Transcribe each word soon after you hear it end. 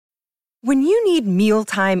When you need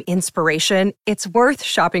mealtime inspiration, it's worth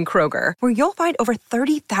shopping Kroger, where you'll find over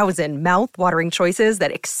 30,000 mouth-watering choices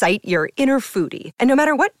that excite your inner foodie. And no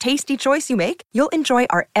matter what tasty choice you make, you'll enjoy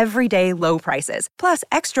our everyday low prices, plus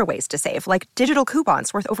extra ways to save, like digital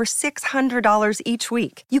coupons worth over $600 each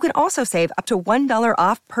week. You can also save up to $1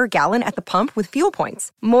 off per gallon at the pump with fuel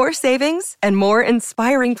points. More savings and more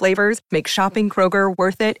inspiring flavors make shopping Kroger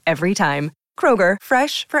worth it every time. Kroger,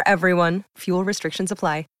 fresh for everyone. Fuel restrictions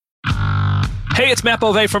apply. Hey, it's Matt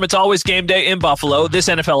Bove from It's Always Game Day in Buffalo. This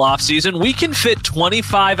NFL offseason, we can fit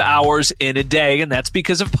 25 hours in a day, and that's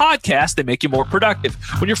because of podcasts. They make you more productive.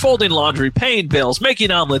 When you're folding laundry, paying bills, making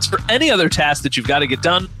omelets, for any other task that you've got to get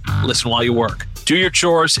done, listen while you work. Do your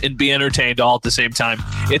chores and be entertained all at the same time.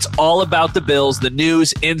 It's all about the Bills, the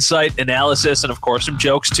news, insight, analysis, and of course some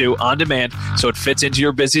jokes too, on demand, so it fits into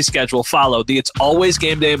your busy schedule. Follow the It's Always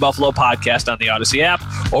Game Day in Buffalo podcast on the Odyssey app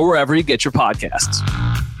or wherever you get your podcasts.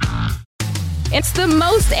 It's the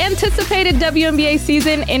most anticipated WNBA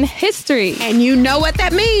season in history. And you know what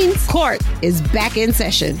that means. Court is back in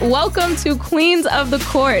session. Welcome to Queens of the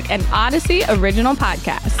Court, an Odyssey original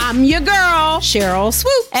podcast. I'm your girl, Cheryl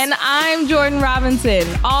Swoop. And I'm Jordan Robinson.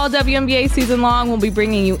 All WNBA season long, we'll be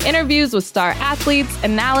bringing you interviews with star athletes,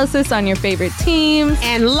 analysis on your favorite teams,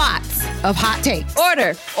 and lots of hot takes.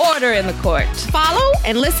 Order in the court. Follow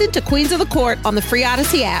and listen to Queens of the Court on the free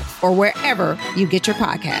Odyssey app or wherever you get your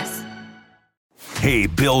podcasts. Hey,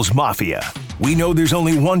 Bills Mafia. We know there's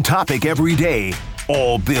only one topic every day.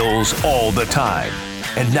 All Bills, all the time.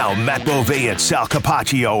 And now Matt Bove and Sal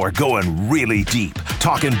Capaccio are going really deep,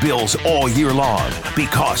 talking Bills all year long,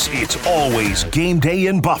 because it's always game day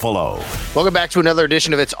in Buffalo. Welcome back to another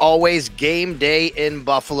edition of It's Always Game Day in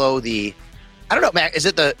Buffalo. I don't know, Matt, is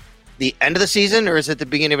it the end of the season or is it the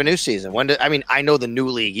beginning of a new season? I know the new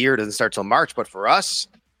league year doesn't start till March, but for us,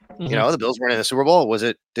 you know, the Bills weren't in the Super Bowl. Is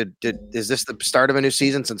this the start of a new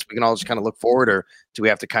season, since we can all just kind of look forward, or do we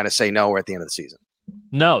have to kind of say no, we're at the end of the season?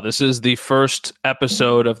 No, this is the first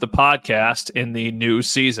episode of the podcast in the new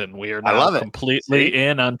season. We are now completely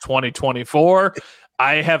in on 2024.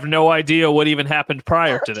 I have no idea what even happened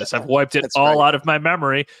prior to this. I've wiped it all out of my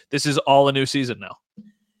memory. This is all a new season now.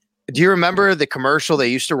 Do you remember the commercial they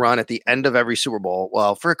used to run at the end of every Super Bowl?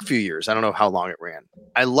 Well, for a few years. I don't know how long it ran.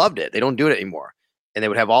 I loved it. They don't do it anymore. And they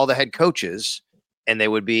would have all the head coaches, and they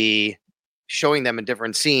would be showing them in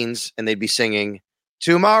different scenes, and they'd be singing,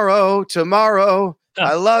 tomorrow,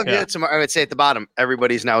 I love you. Tomorrow. I would say at the bottom,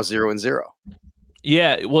 everybody's now 0-0.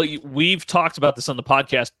 Yeah, well, we've talked about this on the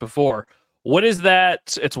podcast before. What is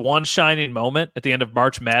that? It's One Shining Moment at the end of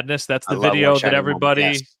March Madness. That's the video that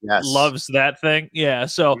everybody loves, that thing. Yeah,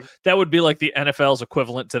 so that would be like the NFL's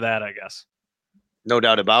equivalent to that, I guess. No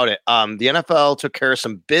doubt about it. The NFL took care of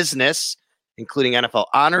some business, including NFL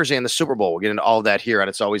honors and the Super Bowl. We'll get into all of that here on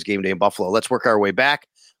It's Always Game Day in Buffalo. Let's work our way back.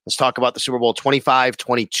 Let's talk about the Super Bowl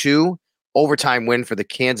 25-22 overtime win for the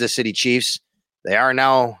Kansas City Chiefs. They are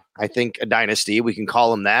now, I think, a dynasty. We can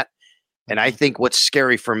call them that. And I think what's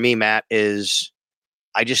scary for me, Matt, is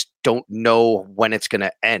I just don't know when it's going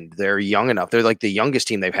to end. They're young enough. They're like the youngest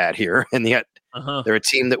team they've had here. And yet they're a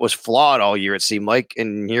team that was flawed all year, it seemed like.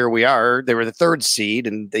 And here we are. They were the third seed,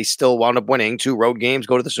 and they still wound up winning 2 road games,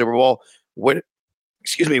 go to the Super Bowl. Win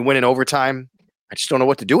in overtime. I just don't know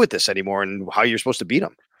what to do with this anymore and how you're supposed to beat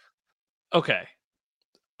them. Okay.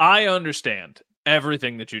 I understand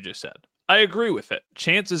everything that you just said. I agree with it.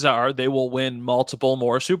 Chances are they will win multiple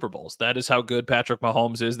more Super Bowls. That is how good Patrick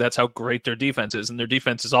Mahomes is. That's how great their defense is. And their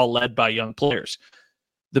defense is all led by young players.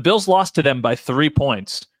 The Bills lost to them by 3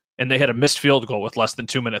 points, and they had a missed field goal with less than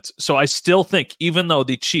 2 minutes. So I still think, even though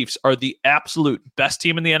the Chiefs are the absolute best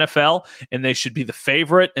team in the NFL, and they should be the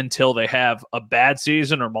favorite until they have a bad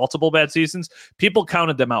season or multiple bad seasons, people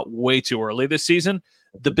counted them out way too early this season.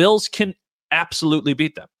 The Bills can absolutely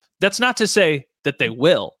beat them. That's not to say that they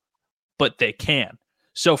will, but they can.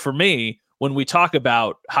 So for me, when we talk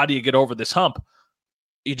about how do you get over this hump,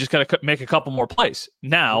 you just got to make a couple more plays.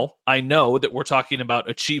 Now, I know that we're talking about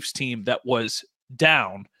a Chiefs team that was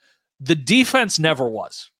down. The defense never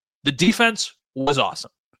was. The defense was awesome.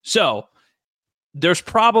 So there's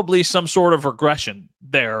probably some sort of regression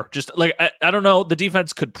there. Just like, I don't know, the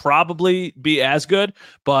defense could probably be as good,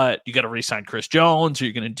 but you got to re-sign Chris Jones. Are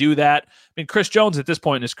you going to do that? I mean, Chris Jones at this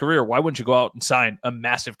point in his career, why wouldn't you go out and sign a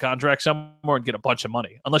massive contract somewhere and get a bunch of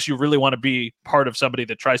money? Unless you really want to be part of somebody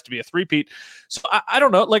that tries to be a three-peat. So I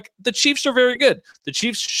don't know. Like, the Chiefs are very good. The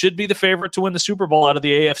Chiefs should be the favorite to win the Super Bowl out of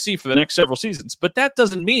the AFC for the next several seasons, but that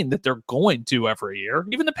doesn't mean that they're going to every year.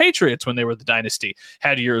 Even the Patriots, when they were the dynasty,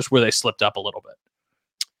 had years where they slipped up a little bit.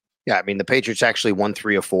 Yeah, I mean, the Patriots actually won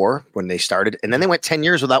 3 of 4 when they started, and then they went 10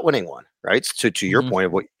 years without winning one, right? So to your point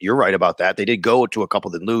of what you're right about that, they did go to a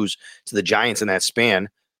couple that lose to the Giants in that span.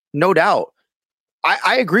 No doubt.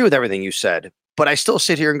 I agree with everything you said, but I still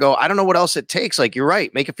sit here and go, I don't know what else it takes. Like, you're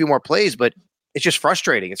right, make a few more plays, but it's just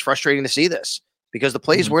frustrating. It's frustrating to see this because the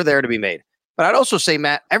plays were there to be made. But I'd also say,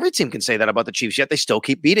 Matt, every team can say that about the Chiefs, yet they still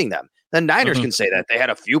keep beating them. The Niners can say that. They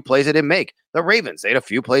had a few plays they didn't make. The Ravens, they had a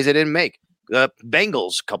few plays they didn't make. The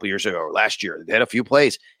Bengals a couple years ago, or last year, they had a few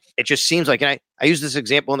plays. It just seems like, and I use this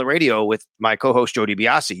example on the radio with my co-host, Jody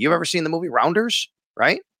Biasi. You've ever seen the movie Rounders,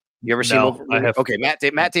 right? You ever seen the movie? Okay, Matt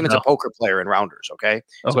Damon's a poker player in Rounders, okay?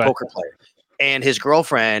 He's a poker player. And his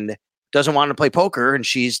girlfriend doesn't want to play poker, and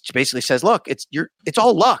she basically says, look, it's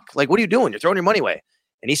all luck. Like, what are you doing? You're throwing your money away.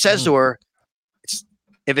 And he says to her,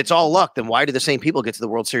 if it's all luck, then why do the same people get to the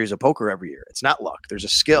World Series of Poker every year? It's not luck. There's a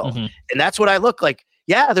skill. And that's what I look like.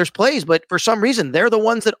 Yeah, there's plays, but for some reason, they're the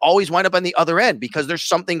ones that always wind up on the other end because there's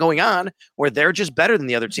something going on where they're just better than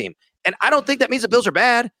the other team. And I don't think that means the Bills are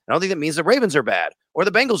bad. I don't think that means the Ravens are bad or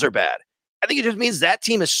the Bengals are bad. I think it just means that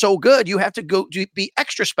team is so good, you have to go to be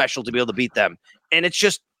extra special to be able to beat them. And it's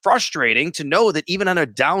just frustrating to know that even on a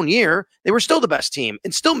down year, they were still the best team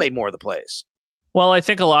and still made more of the plays. Well, I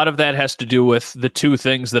think a lot of that has to do with the two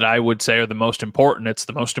things that I would say are the most important. It's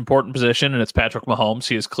the most important position, and it's Patrick Mahomes.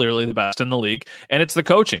 He is clearly the best in the league. And it's the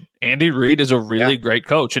coaching. Andy Reid is a really great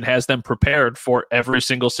coach and has them prepared for every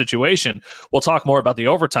single situation. We'll talk more about the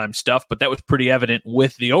overtime stuff, but that was pretty evident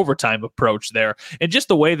with the overtime approach there. And just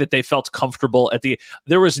the way that they felt comfortable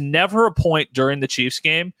there was never a point during the Chiefs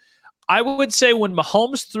game. I would say when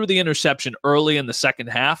Mahomes threw the interception early in the second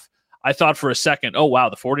half, I thought for a second, oh, wow,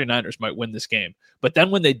 the 49ers might win this game. But then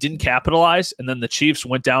when they didn't capitalize and then the Chiefs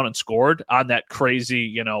went down and scored on that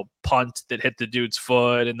crazy, punt that hit the dude's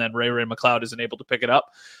foot and then Ray McCloud isn't able to pick it up,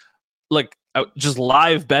 like just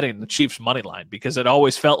live betting the Chiefs money line because it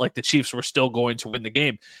always felt like the Chiefs were still going to win the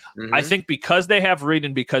game. I think because they have Reid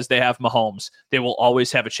and because they have Mahomes, they will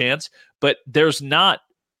always have a chance. But it's not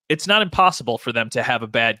impossible for them to have a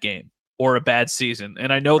bad game or a bad season.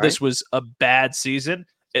 And I know this was a bad season,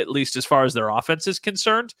 at least as far as their offense is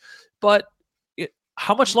concerned. But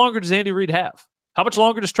how much longer does Andy Reid have? How much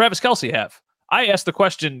longer does Travis Kelce have? I asked the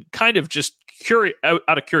question kind of just out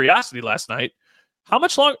of curiosity last night. How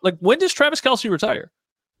much longer? Like, when does Travis Kelce retire?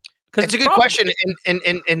 It's a good question.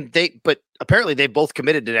 But apparently they both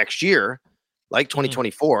committed to next year, like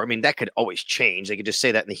 2024. I mean, that could always change. They could just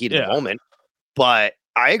say that in the heat of the moment. But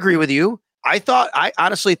I agree with you. I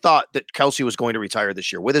honestly thought that Kelce was going to retire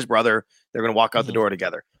this year with his brother. They're going to walk out the door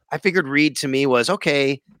together. I figured Reid to me was,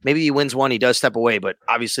 okay, maybe he wins one, he does step away, but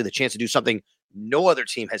obviously the chance to do something no other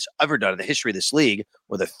team has ever done in the history of this league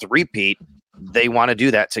with a three-peat, they want to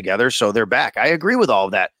do that together, so they're back. I agree with all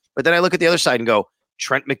of that. But then I look at the other side and go,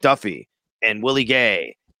 Trent McDuffie and Willie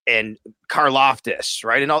Gay and Karlaftis,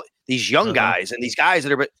 right? And all these young guys and these guys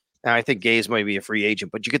that are, and I think Gay's might be a free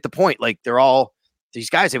agent, but you get the point. Like, they're all, these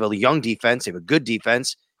guys have a young defense, they have a good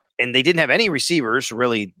defense, and they didn't have any receivers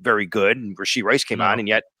really very good. And Rashee Rice came on, and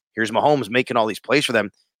yet here's Mahomes making all these plays for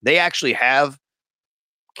them. They actually have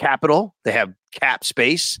capital. They have cap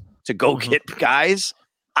space to go get guys.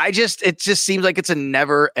 It just seems like it's a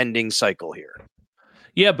never ending cycle here.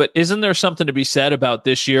 Yeah, but isn't there something to be said about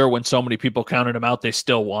this year when so many people counted them out, they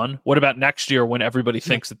still won? What about next year when everybody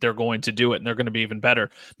thinks that they're going to do it and they're going to be even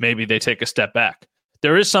better? Maybe they take a step back.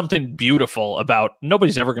 There is something beautiful about,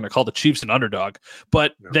 nobody's ever going to call the Chiefs an underdog,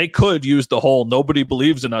 but they could use the whole nobody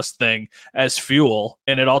believes in us thing as fuel.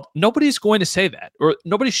 And nobody's going to say that, or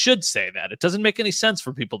nobody should say that. It doesn't make any sense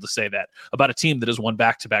for people to say that about a team that has won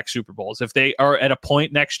back-to-back Super Bowls. If they are at a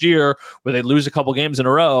point next year where they lose a couple games in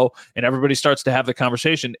a row and everybody starts to have the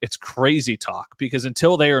conversation, it's crazy talk, because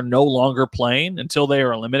until they are no longer playing, until they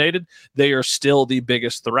are eliminated, they are still the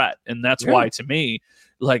biggest threat. And that's why, to me,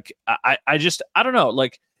 like, I don't know.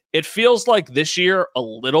 Like, it feels like this year a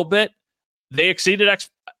little bit they exceeded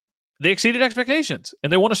expectations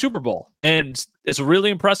and they won a Super Bowl, and it's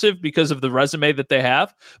really impressive because of the resume that they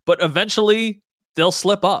have. But eventually they'll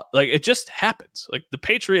slip up. Like, it just happens. Like, the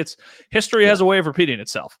Patriots, history has a way of repeating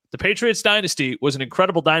itself. The Patriots dynasty was an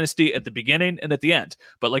incredible dynasty at the beginning and at the end.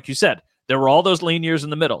 But like you said, there were all those lean years in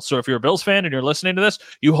the middle. So if you're a Bills fan and you're listening to this,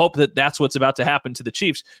 you hope that that's what's about to happen to the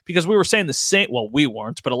Chiefs, because we were saying the same. Well, we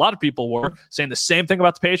weren't, but a lot of people were saying the same thing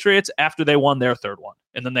about the Patriots after they won their third one.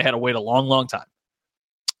 And then they had to wait a long, long time.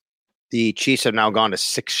 The Chiefs have now gone to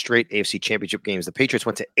 6 straight AFC Championship games. The Patriots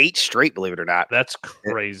went to 8 straight, believe it or not. That's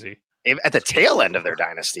crazy. At the tail end of their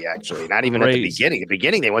dynasty, actually, not even at the beginning. At the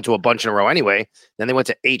beginning, they went to a bunch in a row anyway. Then they went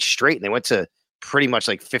to 8 straight, and they went to pretty much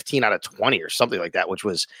like 15 out of 20 or something like that, which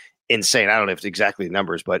was insane. I don't know if it's exactly the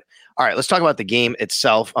numbers, but all right, let's talk about the game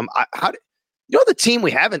itself. The team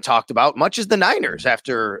we haven't talked about much is the Niners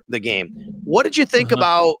after the game. What did you think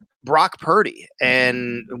about Brock Purdy,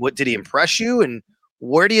 and what did he impress you? And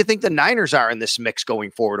where do you think the Niners are in this mix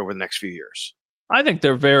going forward over the next few years? I think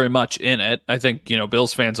they're very much in it. I think,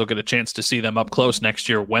 Bills fans will get a chance to see them up close next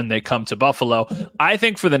year when they come to Buffalo. I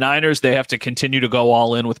think for the Niners, they have to continue to go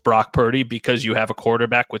all in with Brock Purdy because you have a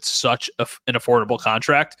quarterback with such an affordable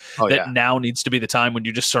contract now needs to be the time when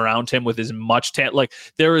you just surround him with as much talent. Like,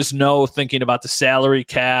 there is no thinking about the salary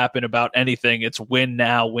cap and about anything. It's win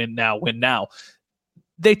now, win now, win now.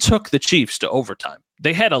 They took the Chiefs to overtime.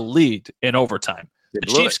 They had a lead in overtime. The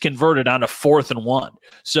Chiefs converted on a 4th and 1.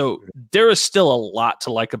 So there is still a lot to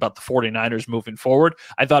like about the 49ers moving forward.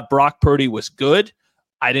 I thought Brock Purdy was good.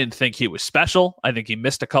 I didn't think he was special. I think he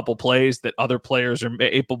missed a couple plays that other players are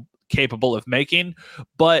capable of making.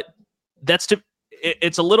 But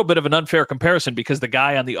it's a little bit of an unfair comparison because the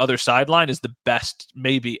guy on the other sideline is the best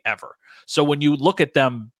maybe ever. So when you look at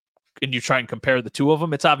them and you try and compare the two of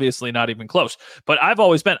them, it's obviously not even close. But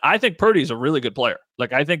I think Purdy is a really good player.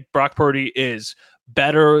 Like, I think Brock Purdy is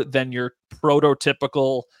better than your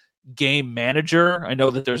prototypical game manager. I know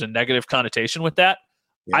that there's a negative connotation with that.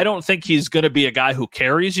 Yeah. I don't think he's going to be a guy who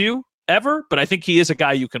carries you ever, but I think he is a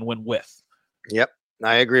guy you can win with. Yep.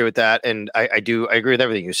 I agree with that. And I agree with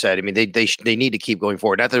everything you said. I mean, they need to keep going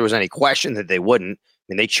forward. Not that there was any question that they wouldn't. I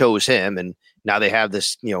mean, they chose him, and now they have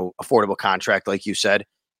this, affordable contract, like you said.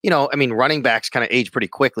 Running backs kind of age pretty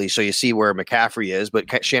quickly, so you see where McCaffrey is, but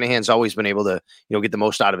Shanahan's always been able to, get the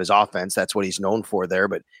most out of his offense. That's what he's known for there.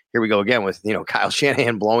 But here we go again with, Kyle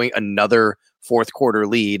Shanahan blowing another fourth quarter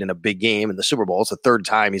lead in a big game in the Super Bowl. It's the third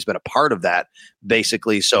time he's been a part of that,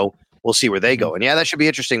 basically. So we'll see where they go. And yeah, that should be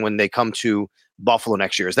interesting when they come to Buffalo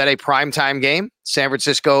next year. Is that a primetime game? San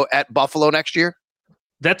Francisco at Buffalo next year?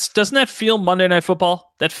 Doesn't that feel Monday Night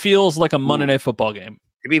Football? That feels like a Monday Night Football game.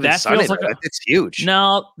 Maybe even Sunday, it's huge.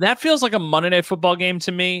 No, that feels like a Monday Night Football game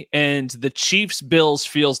to me, and the Chiefs-Bills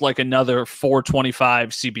feels like another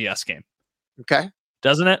 4:25 CBS game. Okay,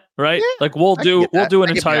 doesn't it? Right? Yeah, like we'll do an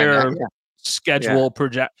entire schedule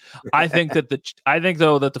project. I think that the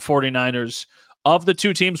 49ers, of the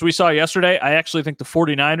two teams we saw yesterday, I actually think the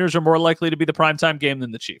 49ers are more likely to be the primetime game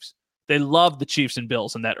than the Chiefs. They love the Chiefs and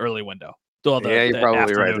Bills in that early window. You're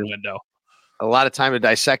probably right. Window. A lot of time to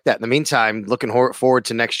dissect that. In the meantime, looking forward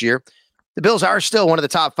to next year, the Bills are still one of the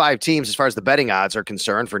top 5 teams as far as the betting odds are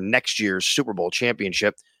concerned for next year's Super Bowl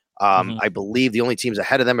championship. I believe the only teams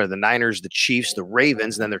ahead of them are the Niners, the Chiefs, the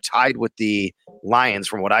Ravens, and then they're tied with the Lions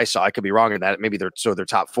from what I saw. I could be wrong in that. Maybe they're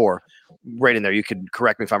top 4 right in there. You could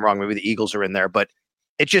correct me if I'm wrong. Maybe the Eagles are in there, but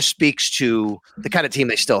it just speaks to the kind of team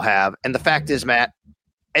they still have. And the fact is, Matt,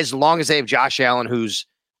 as long as they have Josh Allen, who's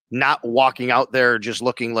not walking out there just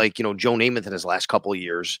looking like, Joe Namath in his last couple of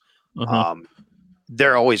years.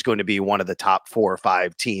 They're always going to be one of the top 4 or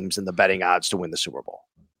 5 teams in the betting odds to win the Super Bowl.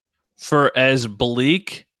 For as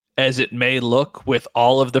bleak as it may look with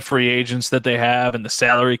all of the free agents that they have and the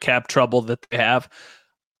salary cap trouble that they have,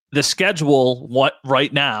 the schedule,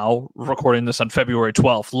 right now, recording this on February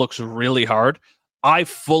 12th, looks really hard. I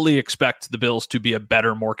fully expect the Bills to be a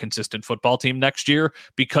better, more consistent football team next year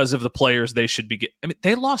because of the players they should be getting. I mean,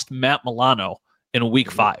 they lost Matt Milano in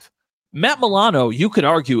week 5. Matt Milano, you could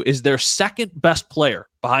argue, is their second best player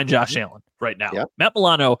behind Josh Allen right now. Yep. Matt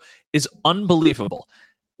Milano is unbelievable.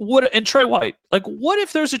 And Trey White, what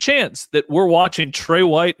if there's a chance that we're watching Trey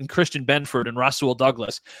White and Christian Benford and Rasul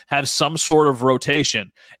Douglas have some sort of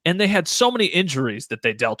rotation? And they had so many injuries that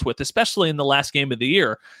they dealt with, especially in the last game of the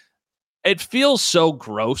year. It feels so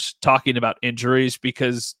gross talking about injuries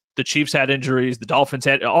because the Chiefs had injuries, the Dolphins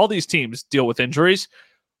had, all these teams deal with injuries.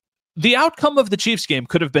 The outcome of the Chiefs game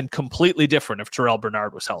could have been completely different if Terrell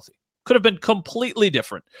Bernard was healthy. Could have been completely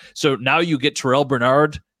different. So now you get Terrell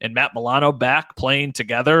Bernard and Matt Milano back playing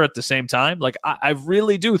together at the same time. I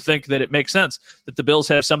really do think that it makes sense that the Bills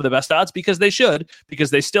have some of the best odds because they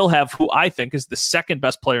still have who I think is the second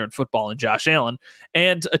best player in football in Josh Allen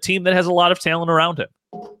and a team that has a lot of talent around him.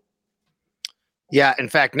 Yeah, in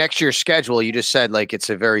fact, next year's schedule, you just said it's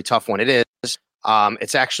a very tough one. It is.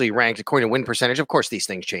 It's actually ranked according to win percentage. Of course, these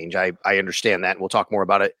things change. I understand that. We'll talk more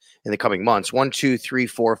about it in the coming months. 1, 2, 3,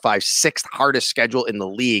 4, 5, 6th hardest schedule in the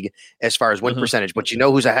league as far as win percentage. But you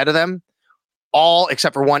know who's ahead of them? All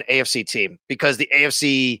except for one AFC team, because the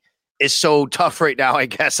AFC is so tough right now, I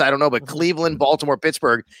guess. I don't know, but Cleveland, Baltimore,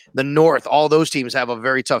 Pittsburgh, the North, all those teams have a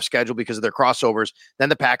very tough schedule because of their crossovers. Then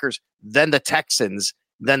the Packers, then the Texans,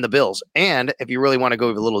 then the Bills. And if you really want to go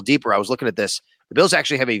a little deeper, I was looking at this. The Bills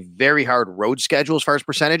actually have a very hard road schedule as far as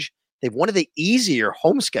percentage. They have one of the easier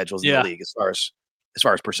home schedules in the league as far as as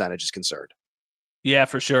far as percentage is concerned. Yeah,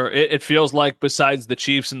 for sure. It feels like besides the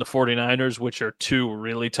Chiefs and the 49ers, which are two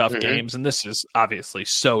really tough games, and this is obviously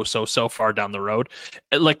so far down the road,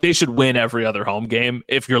 like they should win every other home game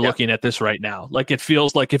if you're looking at this right now. Like it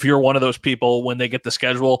feels like if you're one of those people when they get the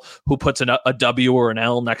schedule who puts a W or an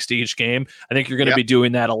L next to each game, I think you're going to be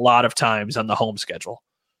doing that a lot of times on the home schedule.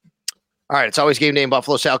 All right, it's always game day in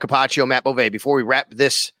Buffalo. Sal Capaccio, Matt Bove. Before we wrap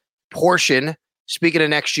this portion, speaking of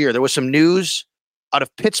next year, there was some news out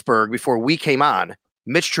of Pittsburgh before we came on.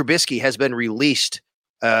 Mitch Trubisky has been released.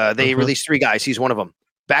 They released 3 guys. He's one of them.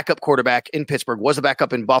 Backup quarterback in Pittsburgh, was a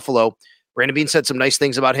backup in Buffalo. Brandon Beane said some nice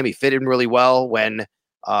things about him. He fit in really well when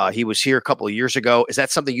he was here a couple of years ago. Is that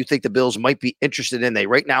something you think the Bills might be interested in? They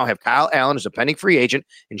right now have Kyle Allen as a pending free agent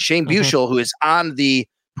and Shane Buechele, who is on the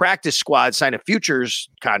practice squad, signed a futures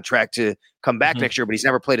contract to come back next year, but he's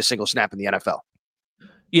never played a single snap in the NFL.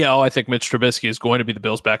 Yeah, I think Mitch Trubisky is going to be the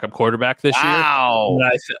Bills' backup quarterback this year. Wow.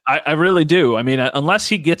 I really do. I mean, unless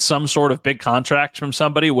he gets some sort of big contract from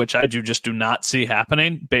somebody, which I just do not see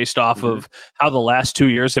happening based off of how the last 2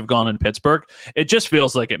 years have gone in Pittsburgh, it just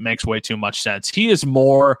feels like it makes way too much sense. He is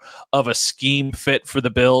more of a scheme fit for the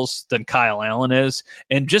Bills than Kyle Allen is.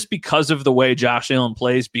 And just because of the way Josh Allen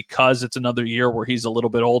plays, because it's another year where he's a little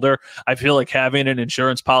bit older, I feel like having an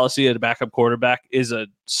insurance policy at a backup quarterback is a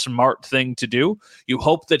smart thing to do. You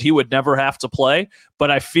hope that he would never have to play,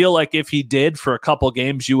 but I feel like if he did for a couple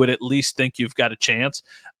games, you would at least think you've got a chance.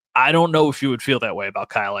 I don't know if you would feel that way about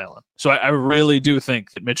Kyle Allen. So I really do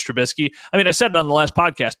think that Mitch Trubisky, I mean, I said it on the last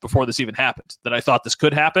podcast before this even happened, that I thought this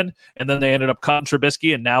could happen, and then they ended up cutting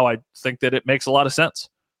Trubisky, and now I think that it makes a lot of sense.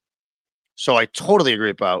 So I totally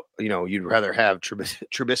agree about, you'd rather have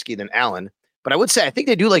Trubisky than Allen, but I would say I think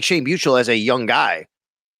they do like Shane Buechele as a young guy,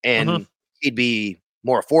 and he'd be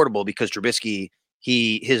more affordable because Trubisky,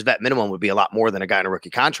 his vet minimum would be a lot more than a guy in a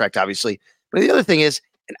rookie contract, obviously. But the other thing is,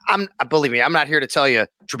 and believe me, I'm not here to tell you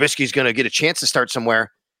Trubisky's going to get a chance to start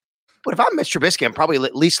somewhere. But if I'm Mitch Trubisky, I'm probably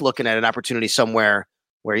at least looking at an opportunity somewhere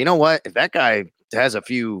where, you know what, if that guy has a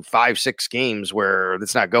few 5-6 games where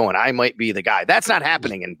it's not going, I might be the guy. That's not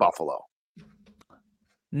happening in Buffalo.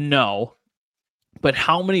 No. But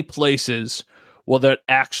how many places will that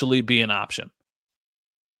actually be an option?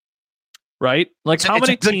 Right? Like how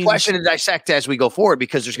many teams? It's a good question to dissect as we go forward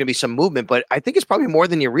because there's going to be some movement, but I think it's probably more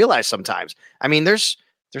than you realize sometimes. I mean, there's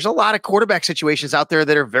a lot of quarterback situations out there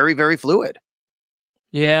that are very, very fluid.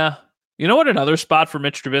 Yeah. You know what another spot for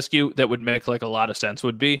Mitch Trubisky that would make like a lot of sense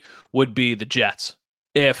would be the Jets.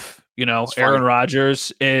 If, Aaron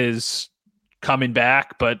Rodgers is coming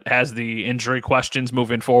back but has the injury questions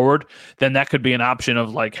moving forward, then that could be an option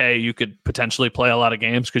of like, hey, you could potentially play a lot of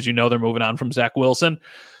games because they're moving on from Zach Wilson.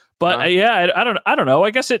 But I don't know.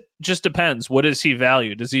 I guess it just depends. What does he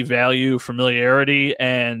value? Does he value familiarity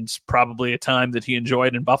and probably a time that he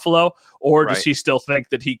enjoyed in Buffalo? Or does he still think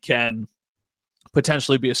that he can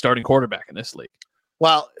potentially be a starting quarterback in this league?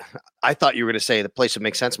 Well, I thought you were going to say the place that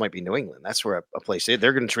makes sense might be New England. That's where a place is.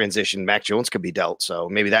 They're going to transition. Mac Jones could be dealt. So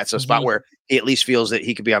maybe that's a spot where he at least feels that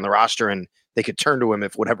he could be on the roster and they could turn to him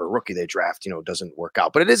if whatever rookie they draft, doesn't work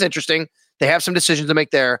out. But it is interesting. They have some decisions to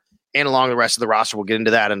make there. And along the rest of the roster, we'll get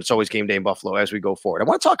into that. And it's always game day in Buffalo as we go forward. I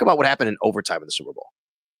want to talk about what happened in overtime in the Super Bowl.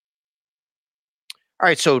 All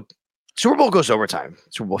right, so Super Bowl goes overtime,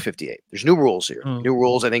 Super Bowl 58. There's new rules here. New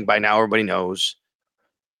rules, I think by now everybody knows.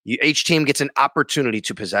 Each team gets an opportunity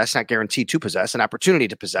to possess, not guaranteed to possess, an opportunity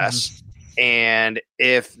to possess. And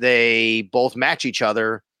if they both match each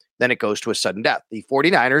other, then it goes to a sudden death. The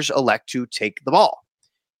 49ers elect to take the ball.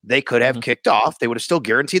 They could have kicked off. They would have still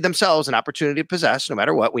guaranteed themselves an opportunity to possess no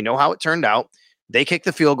matter what. We know how it turned out. They kick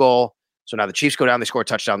the field goal. So now the Chiefs go down, they score a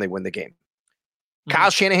touchdown, they win the game. Kyle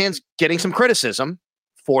Shanahan's getting some criticism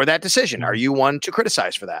for that decision. Are you one to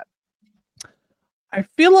criticize for that? I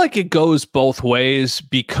feel like it goes both ways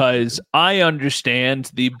because I understand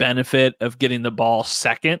the benefit of getting the ball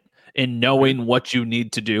second and knowing what you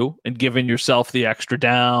need to do and giving yourself the extra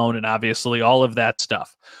down and obviously all of that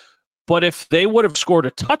stuff. But if they would have scored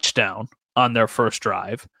a touchdown on their first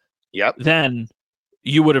drive, then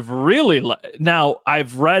you would have really... Now,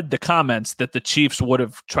 I've read the comments that the Chiefs would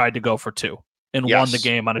have tried to go for 2 and won the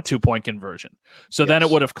game on a 2-point conversion. So then it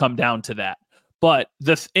would have come down to that. But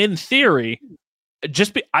in theory,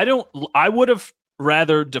 I would have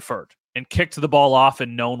rather deferred and kicked the ball off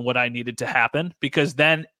and known what I needed to happen, because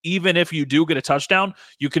then even if you do get a touchdown,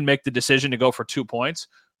 you can make the decision to go for 2 points,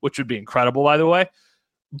 which would be incredible, by the way.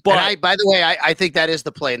 But I think that is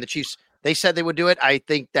the play. And the Chiefs, they said they would do it. I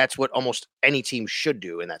think that's what almost any team should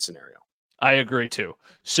do in that scenario. I agree too.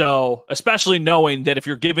 So, especially knowing that if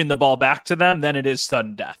you're giving the ball back to them, then it is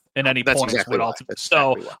sudden death in any That's points. exactly why.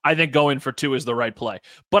 So, I think going for 2 is the right play.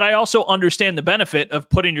 But I also understand the benefit of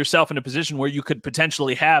putting yourself in a position where you could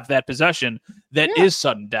potentially have that possession that is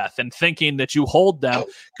sudden death and thinking that you hold them.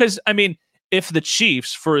 Because, I mean, if the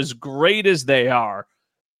Chiefs, for as great as they are,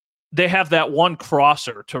 they have that one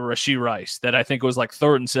crosser to Rashee Rice that I think was like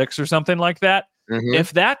 3rd and 6 or something like that. Mm-hmm.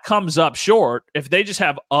 If that comes up short, if they just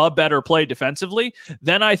have a better play defensively,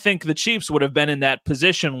 then I think the Chiefs would have been in that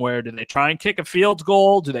position where do they try and kick a field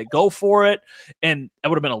goal? Do they go for it? And that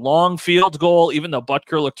would have been a long field goal, even though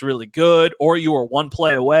Butker looked really good, or you were one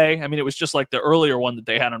play away. I mean, it was just like the earlier one that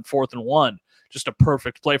they had on 4th and 1, just a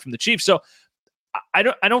perfect play from the Chiefs. So I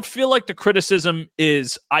don't feel like the criticism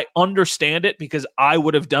is I understand it because I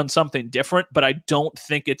would have done something different, but I don't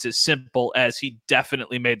think it's as simple as he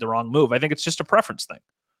definitely made the wrong move. I think it's just a preference thing.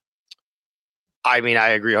 I mean, I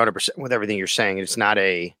agree 100% with everything you're saying. It's not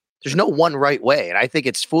there's no one right way. And I think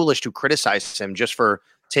it's foolish to criticize him just for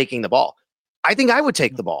taking the ball. I think I would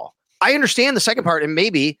take the ball. I understand the second part, and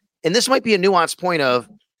this might be a nuanced point of,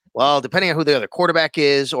 well, depending on who the other quarterback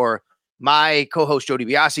is, or my co-host Joe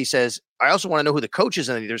DiBiase says, I also want to know who the coach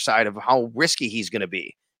is on either side of how risky he's going to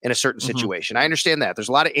be in a certain situation. I understand that. There's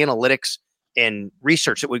a lot of analytics and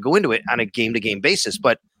research that would go into it on a game-to-game basis,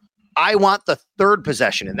 but I want the third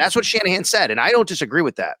possession, and that's what Shanahan said, and I don't disagree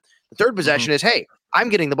with that. The third possession is, hey, I'm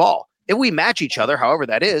getting the ball. If we match each other, however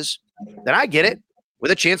that is, then I get it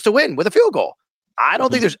with a chance to win with a field goal. I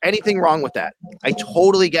don't think there's anything wrong with that. I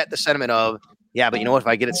totally get the sentiment of, yeah, but you know what, if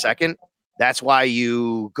I get it second, that's why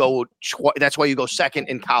you go second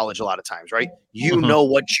in college a lot of times, right? You know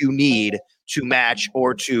what you need to match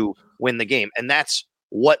or to win the game. And that's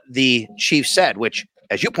what the Chiefs said, which,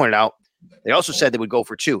 as you pointed out, they also said they would go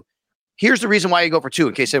for 2. Here's the reason why you go for 2,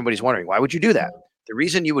 in case anybody's wondering. Why would you do that? The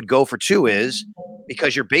reason you would go for 2 is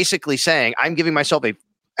because you're basically saying, I'm giving myself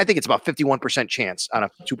I think it's about 51% chance on a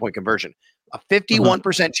 2-point conversion, a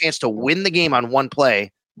 51% chance to win the game on one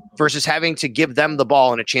play versus having to give them the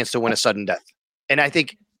ball and a chance to win a sudden death. And I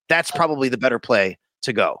think that's probably the better play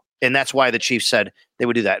to go. And that's why the Chiefs said they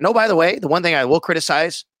would do that. No, by the way, the one thing I will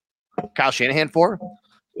criticize Kyle Shanahan for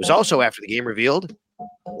was also after the game revealed,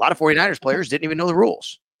 a lot of 49ers players didn't even know the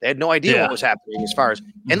rules. They had no idea what was happening as far as,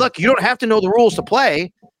 and look, you don't have to know the rules to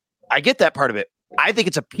play. I get that part of it. I think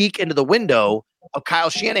it's a peek into the window of Kyle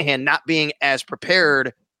Shanahan not being as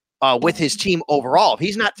prepared with his team overall. If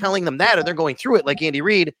he's not telling them that, or they're going through it like Andy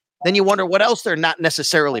Reid, then you wonder what else they're not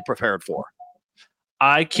necessarily prepared for.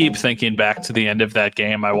 I keep thinking back to the end of that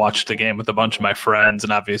game. I watched the game with a bunch of my friends,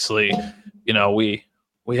 and obviously, you know, we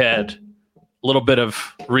had a little bit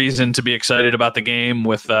of reason to be excited about the game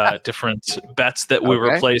with different bets that we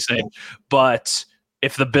were placing. But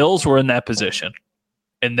if the Bills were in that position,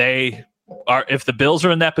 and if the Bills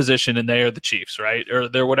are in that position and they are the Chiefs, right, or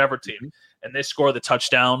they're whatever team, and they score the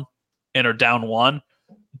touchdown and are down 1,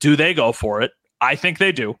 do they go for it? I think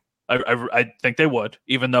they do. I think they would,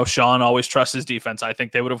 even though Sean always trusts his defense. I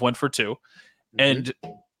think they would have went for 2. And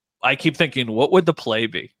I keep thinking, what would the play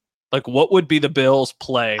be? Like, what would be the Bills'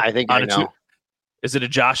 play? I think I know. Is it a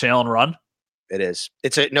Josh Allen run? It is.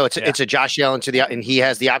 It's a Josh Allen and he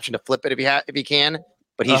has the option to flip it if he can.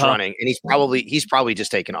 But he's running, and he's probably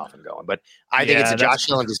just taking off and going. But I think it's a Josh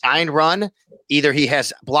Allen designed run. Either he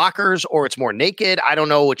has blockers or it's more naked. I don't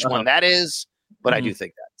know which one that is, but I do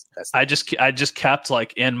think that's. I just kept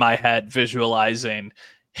like in my head visualizing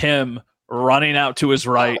him running out to his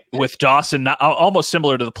right with Dawson, almost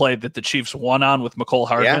similar to the play that the Chiefs won on with Mecole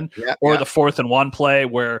Hardman, or the 4th and 1 play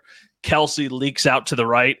where Kelsey leaks out to the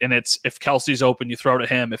right, and it's if Kelsey's open, you throw to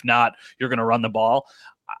him. If not, you're going to run the ball.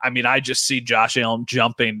 I mean, I just see Josh Allen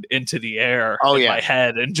jumping into the air in my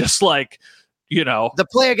head and just like, you know. The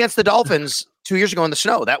play against the Dolphins 2 years ago in the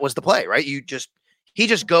snow, that was the play, right? He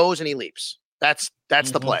just goes and he leaps. That's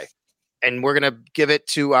the play. And we're going to give it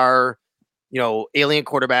to our, alien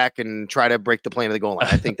quarterback and try to break the plane of the goal line.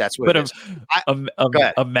 I think that's what it is.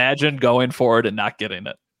 Imagine going for it and not getting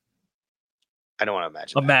it. I don't want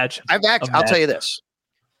to imagine. I'll tell you this.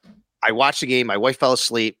 I watched the game. My wife fell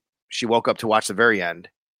asleep. She woke up to watch the very end.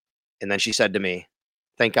 And then she said to me,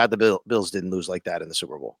 thank God the Bills didn't lose like that in the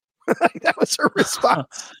Super Bowl. That was her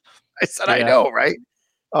response. I said, I know, right?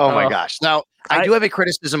 Oh my gosh. Now, I do have a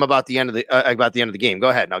criticism about the end of the game. Go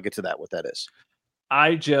ahead and I'll get to that, what that is.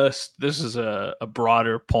 This is a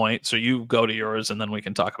broader point. So you go to yours and then we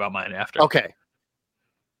can talk about mine after. Okay.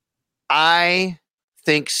 I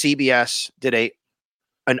think CBS did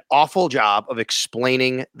an awful job of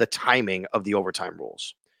explaining the timing of the overtime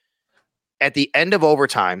rules. At the end of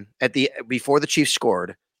overtime, before the Chiefs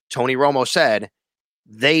scored, Tony Romo said,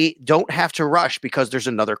 they don't have to rush because there's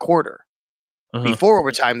another quarter. Before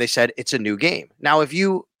overtime, they said it's a new game. Now, if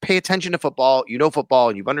you pay attention to football, you know football,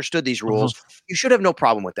 and you've understood these rules, you should have no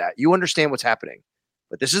problem with that. You understand what's happening.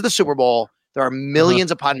 But this is the Super Bowl. There are millions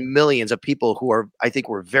upon millions of people who are, I think,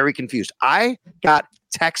 were very confused. I got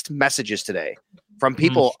text messages today from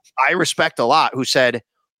people I respect a lot who said,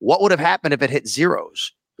 what would have happened if it hit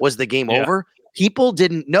zeros? Was the game over? People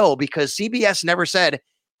didn't know because CBS never said.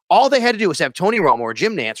 All they had to do was have Tony Romo or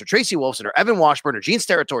Jim Nantz or Tracy Wolfson or Evan Washburn or Gene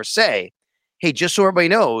Steratore say, hey, just so everybody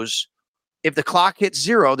knows, if the clock hits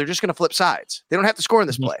zero, they're just going to flip sides. They don't have to score in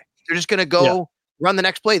this play. They're just going to go run the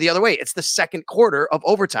next play the other way. It's the second quarter of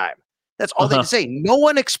overtime. That's all they had to say. No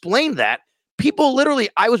one explained that. People literally,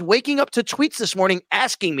 I was waking up to tweets this morning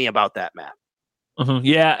asking me about that, Matt.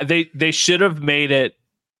 Yeah, they should have made it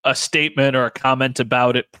a statement or a comment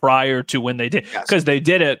about it prior to when they did, because they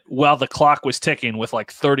did it while the clock was ticking with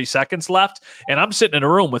like 30 seconds left. And I'm sitting in a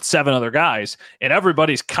room with 7 other guys and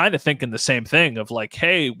everybody's kind of thinking the same thing of like,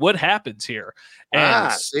 hey, what happens here?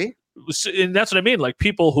 And and that's what I mean. Like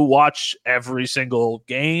people who watch every single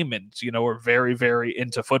game and, you know, are very, very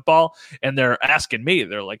into football and they're asking me,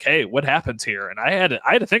 they're like, hey, what happens here? And I had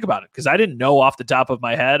to think about it because I didn't know off the top of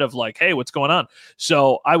my head of like, hey, what's going on?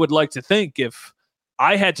 So I would like to think if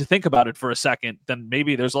I had to think about it for a second, then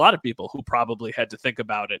maybe there's a lot of people who probably had to think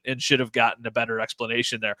about it and should have gotten a better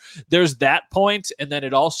explanation there. There's that point, and then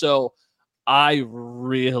it also, I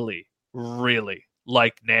really, really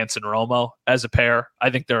like Nantz and Romo as a pair. I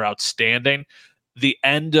think they're outstanding. The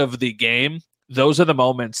end of the game, those are the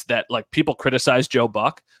moments that like people criticize Joe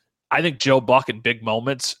Buck. I think Joe Buck in big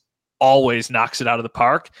moments always knocks it out of the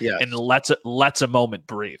park and lets a moment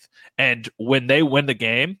breathe. And when they win the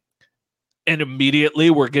game, and immediately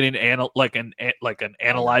we're getting an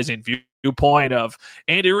analyzing viewpoint of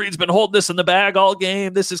Andy Reid's been holding this in the bag all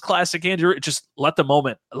game. This is classic Andy Reid. Just let the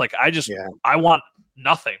moment. Like I want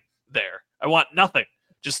nothing there. I want nothing.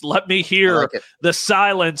 Just let me hear the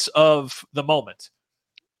silence of the moment.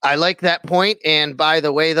 I like that point. And by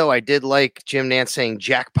the way, though, I did like Jim Nantz saying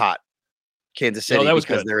jackpot Kansas City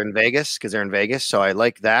because they're in Vegas. So I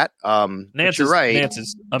like that. Nantz you're right. Nantz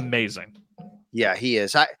is amazing. Yeah, he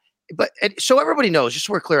is. So everybody knows, just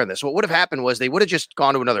so we're clear on this, what would have happened was they would have just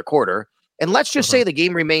gone to another quarter, and let's just say the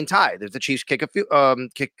game remained tied. If the Chiefs kick a field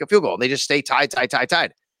goal, and they just stay tied.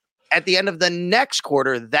 At the end of the next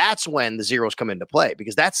quarter, that's when the zeros come into play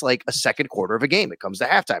because that's like a second quarter of a game. It comes to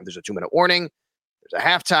halftime. There's a 2-minute warning. There's a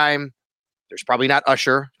halftime. There's probably not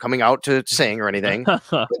Usher coming out to sing or anything.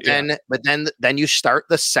 But then you start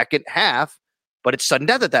the second half, but it's sudden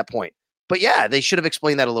death at that point. But yeah, they should have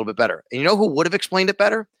explained that a little bit better. And you know who would have explained it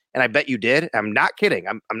better? And I bet you did. I'm not kidding.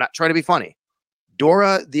 I'm not trying to be funny.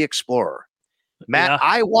 Dora the Explorer. Matt,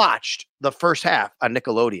 I watched the first half on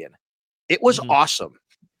Nickelodeon. It was awesome.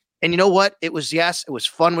 And you know what? It was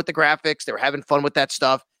fun with the graphics. They were having fun with that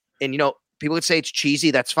stuff. And, you know, people would say it's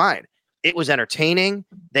cheesy. That's fine. It was entertaining.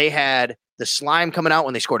 They had the slime coming out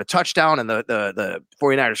when they scored a touchdown and the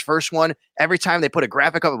 49ers first one. Every time they put a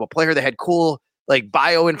graphic up of a player, they had cool like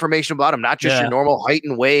bio information about him, not just your normal height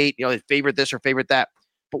and weight. You know, they favorite this or favorite that.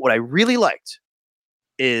 But what I really liked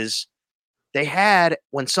is they had,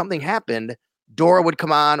 when something happened, Dora would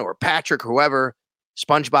come on or Patrick, whoever,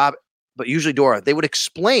 SpongeBob, but usually Dora, they would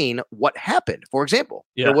explain what happened. For example,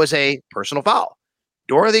 there was a personal foul.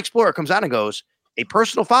 Dora the Explorer comes on and goes, a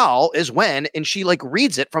personal foul is when, and she like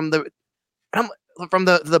reads it from the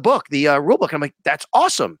book, the rule book. And I'm like, that's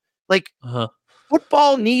awesome. Like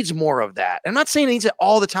football needs more of that. I'm not saying it needs it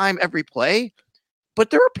all the time, every play, but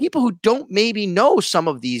there are people who don't maybe know some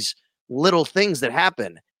of these little things that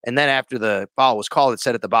happen. And then after the foul was called, it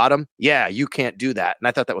said at the bottom, yeah, you can't do that. And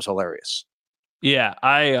I thought that was hilarious. Yeah,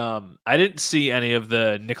 I didn't see any of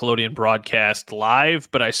the Nickelodeon broadcast live,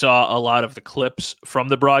 but I saw a lot of the clips from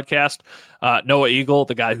the broadcast. Noah Eagle,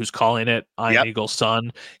 the guy who's calling it, I'm Eagle's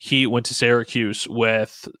son, he went to Syracuse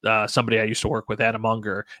with somebody I used to work with, Adam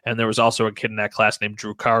Unger, and there was also a kid in that class named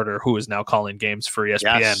Drew Carter who is now calling games for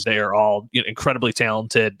ESPN. Yes. They are all incredibly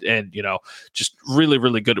talented and just really,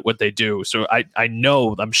 really good at what they do. So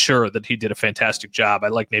I'm sure that he did a fantastic job. I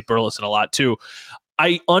like Nate Burleson a lot too.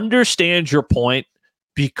 I understand your point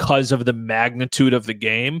because of the magnitude of the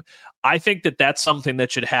game. I think that that's something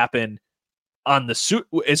that should happen on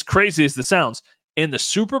as crazy as this sounds, in the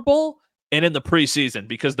Super Bowl and in the preseason,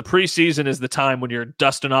 because the preseason is the time when you're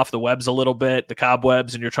dusting off the webs a little bit, the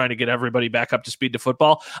cobwebs, and you're trying to get everybody back up to speed to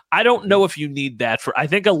football. I don't know if you need that I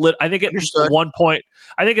think at one point,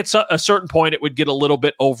 I think at a certain point it would get a little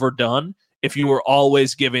bit overdone if you were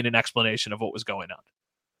always giving an explanation of what was going on.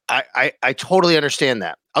 I totally understand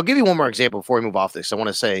that. I'll give you one more example before we move off this. I want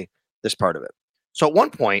to say this part of it. So at one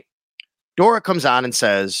point, Dora comes on and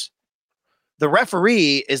says, the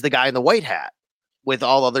referee is the guy in the white hat with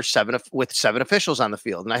all other seven officials on the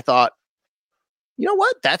field. And I thought, you know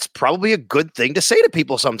what? That's probably a good thing to say to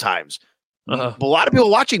people sometimes. A lot of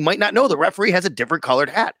people watching might not know the referee has a different colored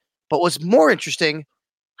hat. But what's more interesting,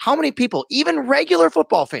 how many people, even regular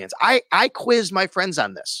football fans, I quizzed my friends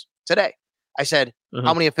on this today. I said,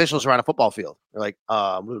 how many officials are on a football field? They're like,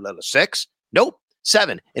 6? Nope,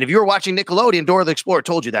 7. And if you were watching Nickelodeon, Dora the Explorer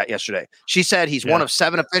told you that yesterday. She said he's one of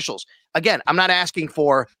 7 officials. Again, I'm not asking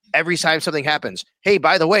for every time something happens, hey,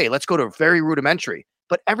 by the way, let's go to very rudimentary.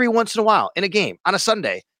 But every once in a while in a game on a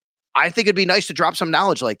Sunday, I think it'd be nice to drop some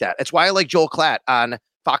knowledge like that. That's why I like Joel Klatt on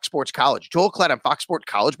Fox Sports College. Joel Klatt on Fox Sports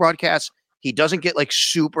College broadcasts, he doesn't get like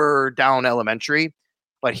super down elementary,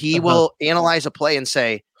 but he will analyze a play and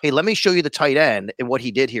say, hey, let me show you the tight end and what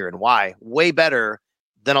he did here and why. Way better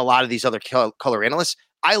than a lot of these other color analysts.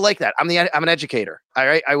 I like that. I'm an educator. All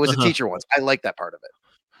right. I was a teacher once. I like that part of it.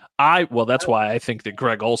 Well, that's why I think that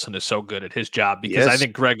Greg Olsen is so good at his job, because I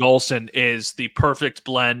think Greg Olsen is the perfect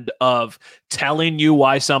blend of telling you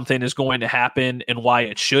why something is going to happen and why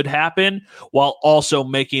it should happen, while also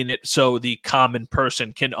making it so the common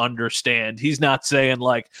person can understand. He's not saying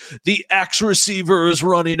like the X receiver is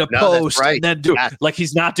running a post and then like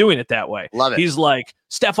he's not doing it that way. Love it. He's like,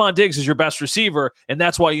 Stephon Diggs is your best receiver, and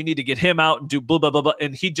that's why you need to get him out and do blah, blah, blah, blah.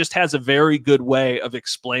 And he just has a very good way of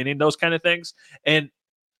explaining those kind of things. And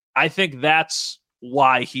I think that's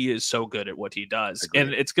why he is so good at what he does. Agreed.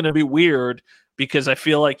 And it's going to be weird because I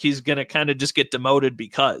feel like he's going to kind of just get demoted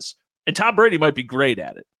because. And Tom Brady might be great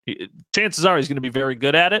at it. Chances are he's going to be very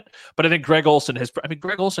good at it. But I think Greg Olsen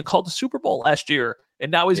Greg Olsen called the Super Bowl last year,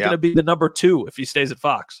 and now he's going to be the number 2 if he stays at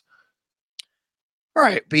Fox. All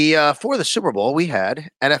right. For the Super Bowl, we had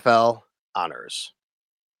NFL honors.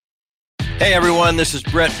 Hey everyone, this is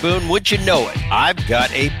Brett Boone. Would you know it? I've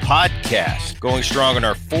got a podcast going strong in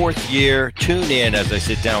our 4th year. Tune in as I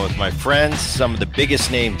sit down with my friends, some of the biggest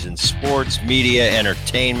names in sports, media,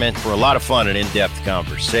 entertainment, for a lot of fun and in-depth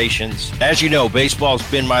conversations. As you know, baseball's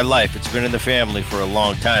been my life. It's been in the family for a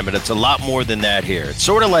long time, but it's a lot more than that here. It's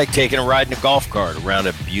sort of like taking a ride in a golf cart around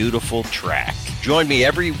a beautiful track. Join me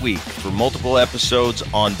every week for multiple episodes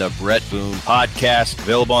on the Brett Boone Podcast,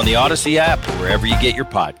 available on the Odyssey app or wherever you get your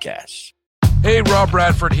podcasts. Hey, Rob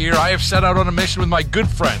Bradford here. I have set out on a mission with my good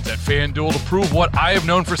friends at FanDuel to prove what I have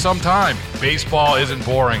known for some time. Baseball isn't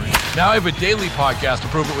boring. Now I have a daily podcast to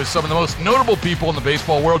prove it with some of the most notable people in the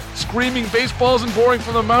baseball world, screaming baseball isn't boring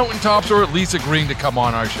from the mountaintops, or at least agreeing to come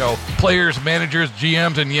on our show. Players, managers,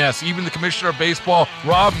 GMs, and yes, even the commissioner of baseball,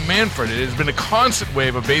 Rob Manfred. It has been a constant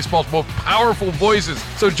wave of baseball's most powerful voices.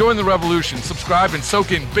 So join the revolution. Subscribe and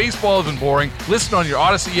soak in Baseball Isn't Boring. Listen on your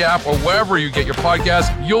Odyssey app or wherever you get your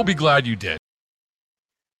podcast. You'll be glad you did.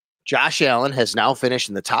 Josh Allen has now finished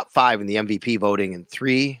in the top 5 in the MVP voting in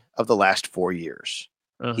 3 of the last 4 years.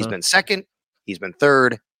 He's been 2nd. He's been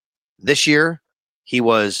 3rd. This year, he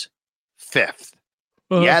was 5th.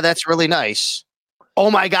 Yeah, that's really nice.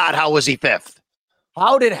 Oh my God, how was he 5th?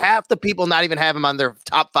 How did half the people not even have him on their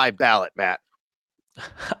top 5 ballot, Matt?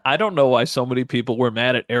 I don't know why so many people were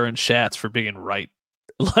mad at Aaron Schatz for being right.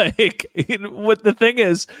 Like, what the thing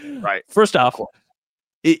is, right? First off,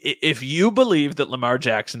 if you believe that Lamar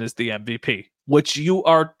Jackson is the MVP, which you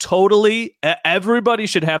are totally, everybody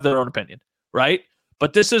should have their own opinion, right?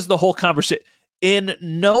 But this is the whole conversation. In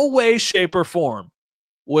no way, shape, or form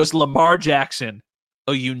was Lamar Jackson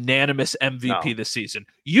a unanimous MVP this season.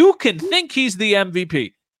 You can think he's the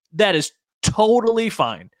MVP. That is totally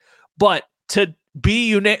fine. But to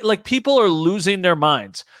be like, people are losing their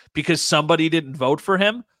minds because somebody didn't vote for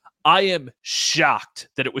him. I am shocked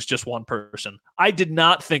that it was just one person. I did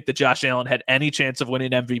not think that Josh Allen had any chance of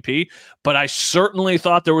winning MVP, but I certainly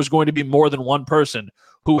thought there was going to be more than one person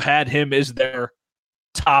who had him as their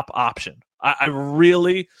top option. I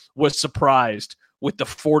really was surprised with the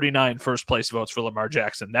 49 first place votes for Lamar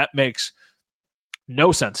Jackson. That makes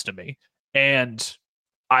no sense to me. And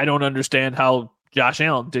I don't understand how Josh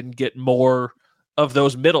Allen didn't get more of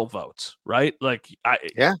those middle votes, right? Like,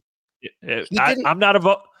 I'm not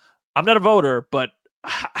a voter, but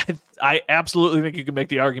I absolutely think you can make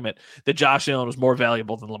the argument that Josh Allen was more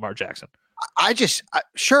valuable than Lamar Jackson.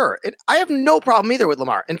 Sure. I have no problem either with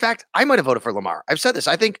Lamar. In fact, I might have voted for Lamar. I've said this.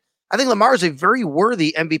 I think Lamar is a very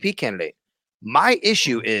worthy MVP candidate. My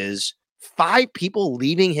issue is 5 people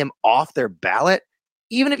leaving him off their ballot,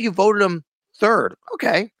 even if you voted him 3rd,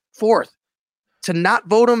 okay, 4th. To not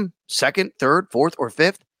vote him 2nd, 3rd, 4th, or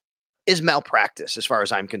 5th is malpractice as far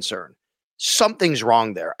as I'm concerned. Something's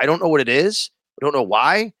wrong there. I don't know what it is. I don't know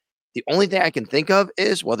why. The only thing I can think of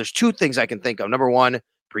is, well, there's 2 things I can think of. Number one,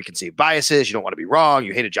 preconceived biases. You don't want to be wrong.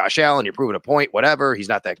 You hated Josh Allen. You're proving a point, whatever. He's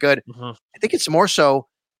not that good. I think it's more so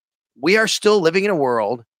we are still living in a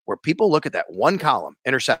world where people look at that one column,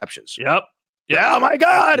 interceptions. Yep. Yeah, oh my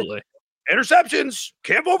God. Absolutely. Interceptions.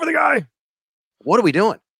 Can't vote for the guy. What are we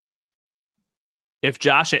doing? If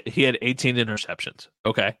Josh, he had 18 interceptions.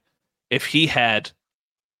 Okay. If he had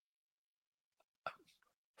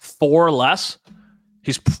 4 less,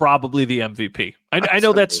 he's probably the MVP. I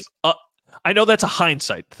know that's a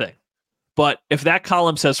hindsight thing, but if that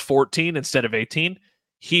column says 14 instead of 18,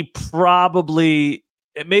 he probably,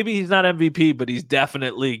 maybe he's not MVP, but he's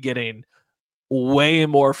definitely getting way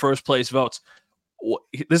more first place votes.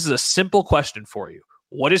 This is a simple question for you.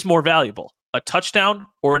 What is more valuable, a touchdown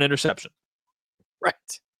or an interception? Right.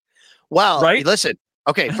 Well, right? Listen,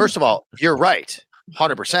 okay, first of all, you're right,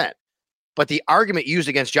 100%. But the argument used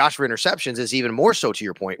against Josh for interceptions is even more so to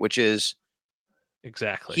your point, which is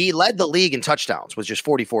exactly he led the league in touchdowns with just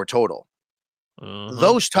 44 total.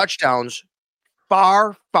 Those touchdowns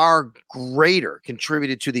far, far greater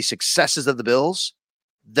contributed to the successes of the Bills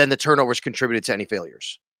than the turnovers contributed to any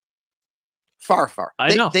failures. Far, far.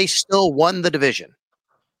 I know. They still won the division.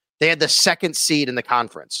 They had the second seed in the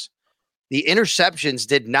conference. The interceptions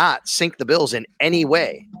did not sink the Bills in any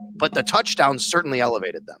way, but the touchdowns certainly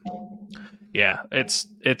elevated them. Yeah, it's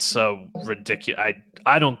ridiculous.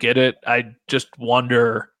 I don't get it. I just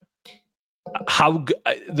wonder how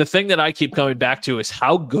the thing that I keep coming back to is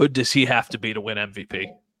how good does he have to be to win MVP?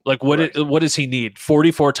 Like what does he need?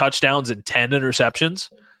 44 touchdowns and 10 interceptions?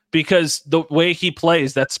 Because the way he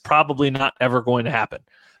plays, that's probably not ever going to happen.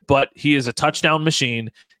 But he is a touchdown machine.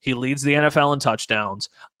 He leads the NFL in touchdowns.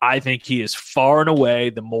 I think he is far and away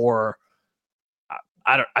the more.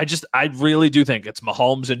 I really do think it's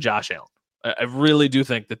Mahomes and Josh Allen. I really do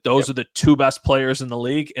think that those are the two best players in the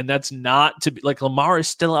league, and that's not to be like Lamar is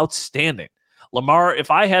still outstanding. Lamar, if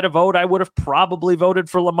I had a vote, I would have probably voted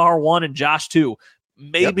for Lamar 1 and Josh 2.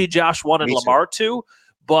 Maybe Josh 1 and Lamar 2,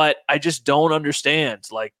 but I just don't understand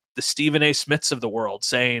like the Stephen A. Smiths of the world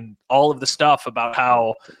saying all of the stuff about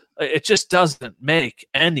how it just doesn't make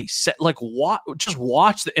any sense. Like, just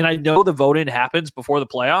watch. And I know the voting happens before the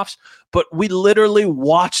playoffs, but we literally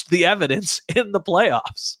watched the evidence in the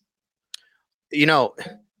playoffs. You know,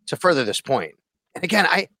 to further this point, and again,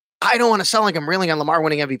 I don't want to sound like I'm railing on Lamar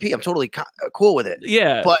winning MVP. I'm totally cool with it.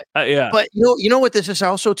 Yeah. But you know what this is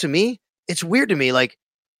also to me? It's weird to me. Like,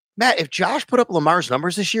 Matt, if Josh put up Lamar's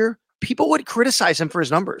numbers this year, people would criticize him for his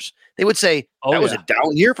numbers. They would say that was a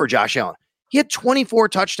down year for Josh Allen. He had 24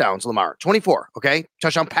 touchdowns, Lamar. 24, okay?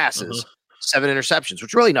 Touchdown passes, 7 interceptions,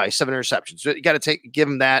 which is really nice, 7 interceptions. So you got to give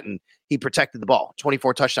him that, and he protected the ball.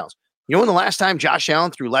 24 touchdowns. You know when the last time Josh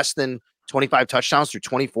Allen threw less than 25 touchdowns through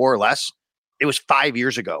 24 or less? It was 5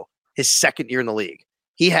 years ago, his second year in the league.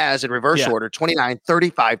 He has, in reverse order, 29,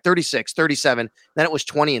 35, 36, 37. Then it was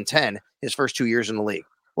 20 and 10 his first 2 years in the league.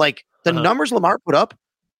 Like, the numbers Lamar put up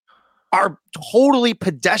are totally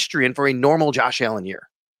pedestrian for a normal Josh Allen year.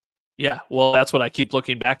 Yeah, well, that's what I keep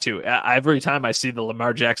looking back to. Every time I see the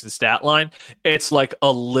Lamar Jackson stat line, it's like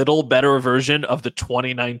a little better version of the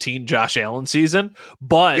 2019 Josh Allen season,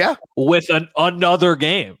 but with another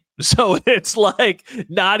game. So it's like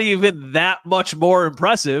not even that much more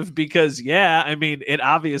impressive because, I mean, it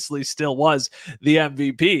obviously still was the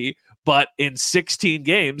MVP, but in 16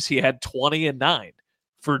 games, he had 20 and 9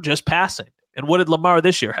 for just passing. And what did Lamar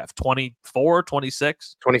this year have? 24,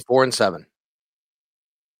 26? 24 and 7.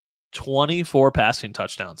 24 passing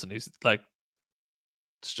touchdowns. And he's like,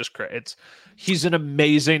 it's just crazy. He's an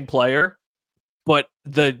amazing player, but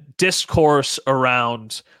the discourse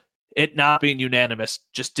around it not being unanimous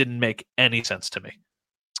just didn't make any sense to me.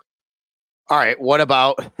 All right. What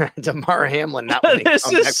about Damar Hamlin not winning this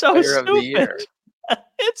is so player stupid. of the year?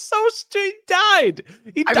 It's so stupid. He died.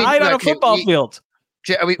 He died on a football field.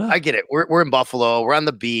 I mean, I get it. We're in Buffalo. We're on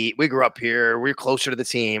the beat. We grew up here. We're closer to the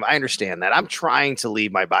team. I understand that. I'm trying to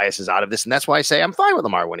leave my biases out of this, and that's why I say I'm fine with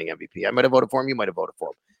Lamar winning MVP. I might have voted for him. You might have voted for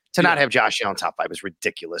him. To not have Josh Allen top 5 is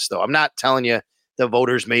ridiculous, though. I'm not telling you the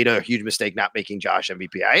voters made a huge mistake not making Josh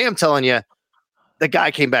MVP. I am telling you the guy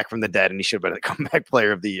came back from the dead, and he should have been a comeback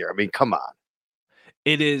player of the year. I mean, come on.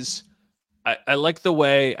 It is. I like the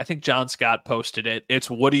way, I think John Scott posted it. It's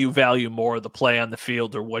what do you value more, the play on the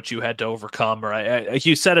field or what you had to overcome? Or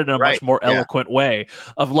you said it in a much more eloquent way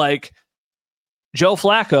of like Joe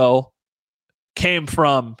Flacco came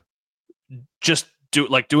from just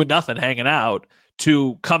doing nothing, hanging out,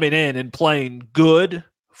 to coming in and playing good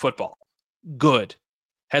football. Good.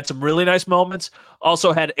 Had some really nice moments.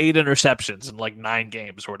 Also had 8 interceptions in like 9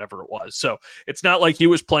 games or whatever it was. So it's not like he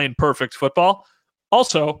was playing perfect football.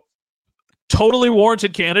 Also, totally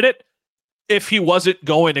warranted candidate. if he wasn't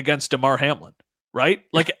going against DeMar Hamlin, right?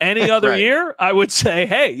 Like any other Right. year, I would say,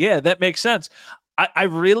 hey, yeah, that makes sense. I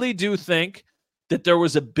really do think that there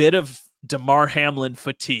was a bit of DeMar Hamlin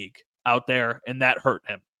fatigue out there, and that hurt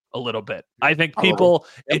him a little bit. I think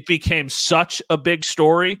it became such a big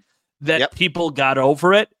story that people got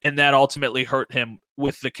over it, and that ultimately hurt him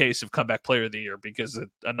with the case of comeback player of the year, because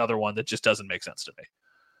another one that just doesn't make sense to me.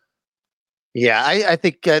 Yeah, I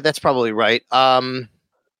think that's probably right.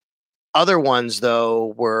 Other ones,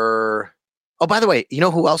 though, were... Oh, by the way, you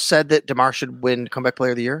know who else said that DeMar should win comeback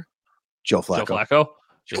player of the year? Joe Flacco.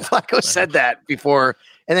 Joe Flacco said that before,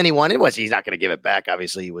 and then he won. He's not going to give it back.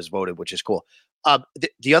 Obviously, he was voted, which is cool.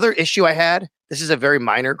 The other issue I had, this is a very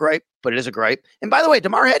minor gripe, but it is a gripe. And by the way,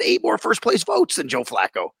 DeMar had 8 more first place votes than Joe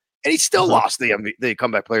Flacco, and he still lost the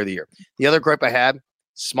comeback player of the year. The other gripe I had,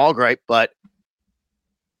 small gripe, but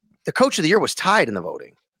the coach of the year was tied in the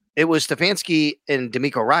voting. It was Stefanski and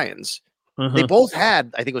DeMeco Ryans. They both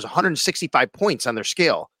had, I think it was 165 points on their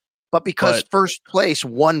scale. But because first place,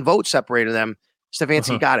 1 vote separated them,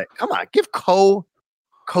 Stefanski got it. Come on, give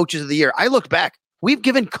coaches of the year. I looked back. We've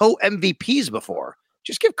given MVPs before.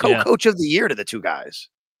 Just give coach of the year to the 2 guys.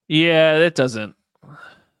 Yeah, that doesn't.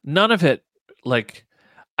 None of it. Like,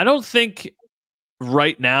 I don't think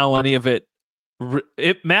right now any of it.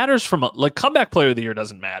 It matters from like comeback player of the year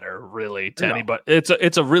doesn't matter really to anybody.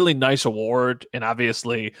 It's a really nice award, and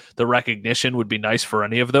obviously the recognition would be nice for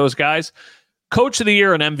any of those guys. Coach of the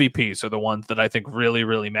year and MVPs are the ones that I think really,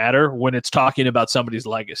 really matter when it's talking about somebody's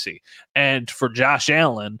legacy. And for Josh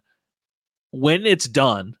Allen, when it's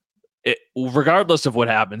done, regardless of what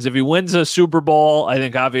happens, if he wins a Super Bowl, I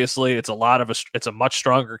think obviously it's a much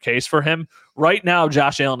stronger case for him. Right now,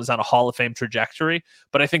 Josh Allen is on a Hall of Fame trajectory,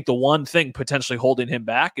 but I think the one thing potentially holding him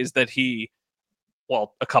back is that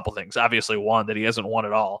a couple things. Obviously, 1, that he hasn't won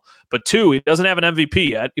at all, but 2, he doesn't have an MVP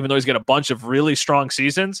yet, even though he's got a bunch of really strong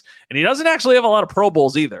seasons, and he doesn't actually have a lot of Pro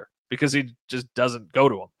Bowls either because he just doesn't go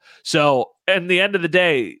to them. So, at the end of the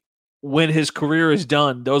day, when his career is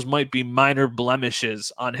done, those might be minor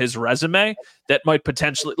blemishes on his resume that might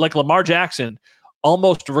potentially, like Lamar Jackson,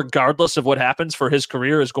 almost regardless of what happens for his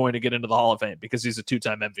career, is going to get into the Hall of Fame because he's a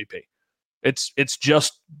 2-time MVP. It's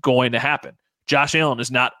just going to happen. Josh Allen is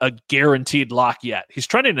not a guaranteed lock yet. He's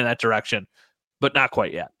trending in that direction, but not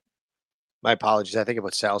quite yet. My apologies. I think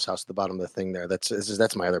about Sal's house at the bottom of the thing there.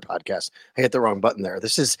 That's my other podcast. I hit the wrong button there.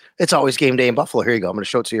 It's Always Game Day in Buffalo. Here you go. I'm going to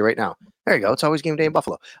show it to you right now. There you go. It's Always Game Day in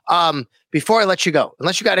Buffalo. Before I let you go,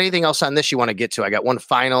 unless you got anything else on this you want to get to, I got one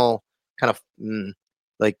final kind of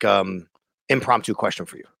impromptu question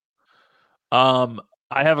for you.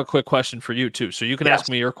 I have a quick question for you too. So you can ask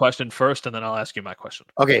me your question first, and then I'll ask you my question.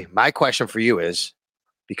 Okay. My question for you is,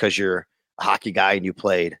 because you're a hockey guy and you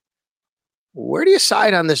played, where do you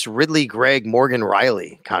side on this Ridley Gregg Morgan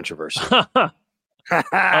Riley controversy?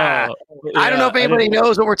 I don't know if anybody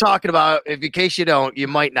knows what we're talking about. If in case you don't, you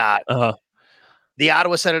might not. The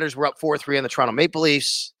Ottawa Senators were up 4-3 on the Toronto Maple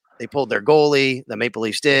Leafs. They pulled their goalie. The Maple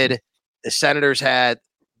Leafs did. The Senators had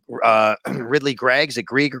Ridley Gregg. Is it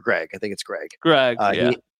Grieg or Greg? I think it's Greg. Greg.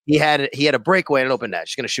 He had a breakaway in an open net.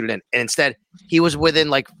 She's going to shoot it in. And instead, he was within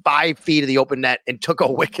like 5 feet of the open net and took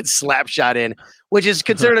a wicked slap shot in, which is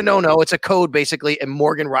considered a no-no. It's a code, basically. And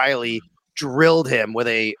Morgan Riley drilled him with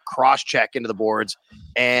a cross-check into the boards.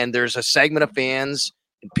 And there's a segment of fans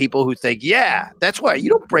and people who think, yeah, that's why you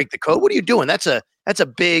don't break the code. What are you doing? That's a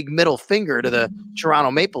big middle finger to the Toronto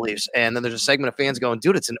Maple Leafs. And then there's a segment of fans going,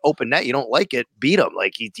 dude, it's an open net. You don't like it. Beat him.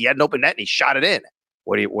 Like he had an open net and he shot it in.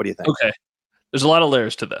 What do you think? Okay. There's a lot of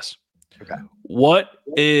layers to this. Okay.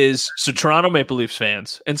 So Toronto Maple Leafs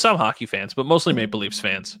fans and some hockey fans, but mostly Maple Leafs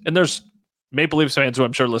fans, and there's Maple Leafs fans who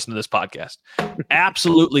I'm sure listen to this podcast,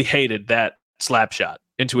 absolutely hated that slap shot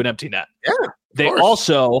into an empty net. Yeah. They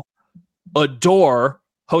also adore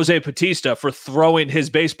Jose Bautista for throwing his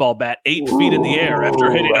baseball bat 8 feet in the air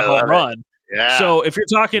after hitting a home run. Yeah. So if you're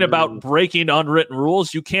talking about breaking unwritten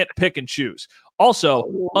rules, you can't pick and choose.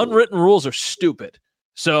 Also, unwritten rules are stupid.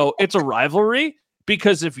 So it's a rivalry,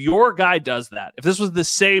 because if your guy does that, if this was the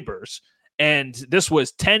Sabres and this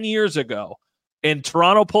was 10 years ago and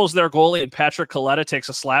Toronto pulls their goalie and Patrick Coletta takes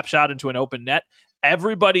a slap shot into an open net,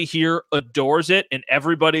 everybody here adores it and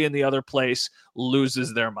everybody in the other place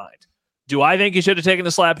loses their mind. Do I think he should have taken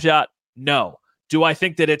the slap shot? No. Do I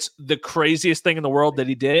think that it's the craziest thing in the world that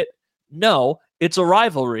he did it? No. It's a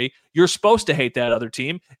rivalry. You're supposed to hate that other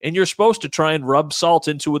team, and you're supposed to try and rub salt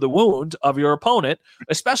into the wound of your opponent,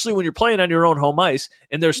 especially when you're playing on your own home ice.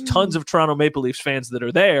 And there's tons of Toronto Maple Leafs fans that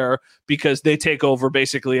are there because they take over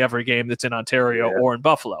basically every game that's in Ontario or in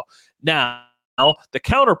Buffalo. Now, the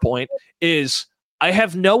counterpoint is I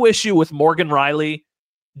have no issue with Morgan Riley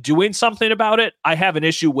doing something about it, I have an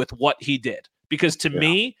issue with what he did. Because to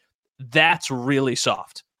me, that's really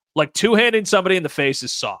soft. Like two-handing somebody in the face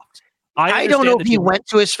is soft. I don't know if he went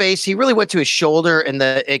to his face. He really went to his shoulder, and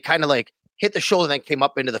it kind of like hit the shoulder and then came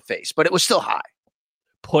up into the face, but it was still high.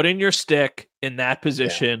 Putting your stick in that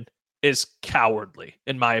position is cowardly,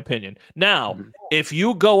 in my opinion. Now, if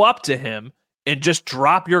you go up to him and just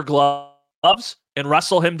drop your gloves and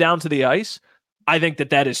wrestle him down to the ice, I think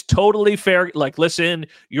that is totally fair. Like, listen,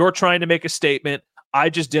 you're trying to make a statement. I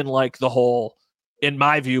just didn't like the whole, in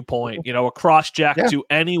my viewpoint, a cross jack to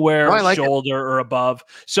anywhere, shoulder or above.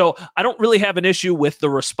 So I don't really have an issue with the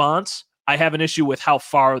response. I have an issue with how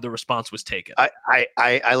far the response was taken.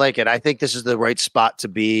 I like it. I think this is the right spot to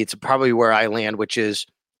be. It's probably where I land, which is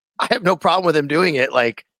I have no problem with him doing it.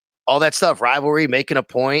 Like all that stuff, rivalry, making a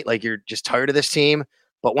point, like you're just tired of this team.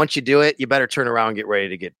 But once you do it, you better turn around and get ready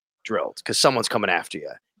to get drilled because someone's coming after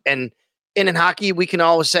you. And in hockey, we can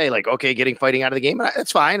always say like, okay, getting fighting out of the game.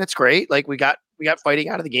 That's fine. That's great. Like we got fighting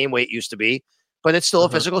out of the game way it used to be, but it's still a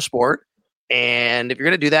physical sport. And if you're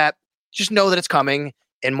going to do that, just know that it's coming.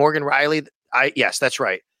 And Morgan Rielly, yes, that's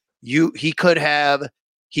right. He could have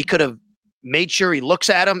made sure he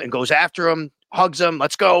looks at him and goes after him, hugs him,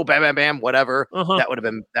 let's go, bam, bam, bam, whatever. That would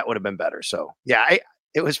have been better. So yeah,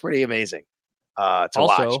 it was pretty amazing to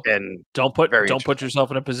watch. And don't put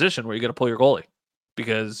yourself in a position where you got to pull your goalie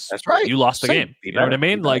because that's right. You lost the game. You know what I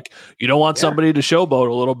mean? Like you don't want somebody to showboat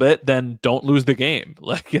a little bit, then don't lose the game.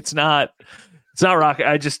 Like it's not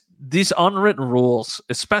rocket. These unwritten rules,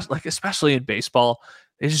 especially in baseball,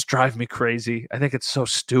 they just drive me crazy. I think it's so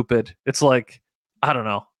stupid. It's like, I don't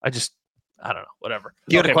know. I don't know. Whatever.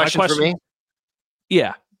 You had a question for me?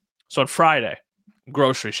 Yeah. So on Friday,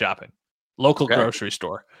 grocery shopping, local grocery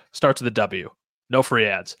store, starts with a W, no free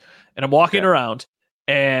ads. And I'm walking around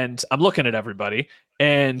and I'm looking at everybody.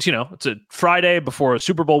 And, it's a Friday before a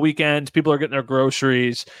Super Bowl weekend. People are getting their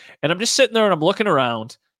groceries. And I'm just sitting there and I'm looking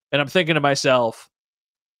around and I'm thinking to myself,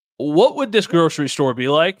 what would this grocery store be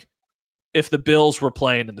like if the Bills were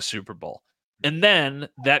playing in the Super Bowl? And then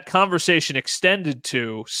that conversation extended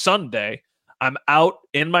to Sunday. I'm out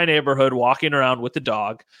in my neighborhood walking around with the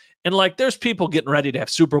dog. And like, there's people getting ready to have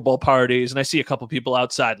Super Bowl parties. And I see a couple people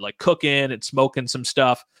outside, like cooking and smoking some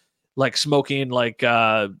stuff, like smoking, like,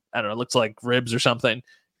 I don't know, it looks like ribs or something.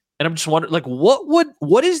 And I'm just wondering, like,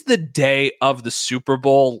 what is the day of the Super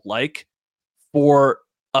Bowl like for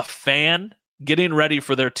a fan getting ready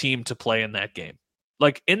for their team to play in that game?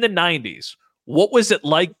 Like in the 90s, what was it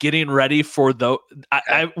like getting ready for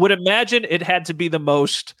I would imagine it had to be the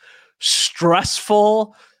most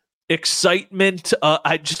stressful excitement.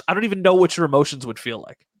 I don't even know what your emotions would feel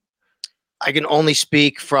like. I can only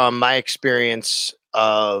speak from my experience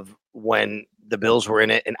of when the Bills were in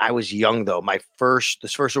it. And I was young though. This first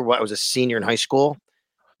Super Bowl, I was a senior in high school,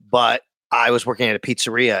 but I was working at a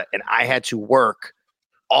pizzeria and I had to work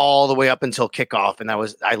all the way up until kickoff. And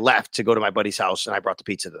I left to go to my buddy's house and I brought the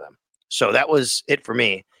pizza to them. So that was it for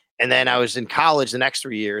me. And then I was in college the next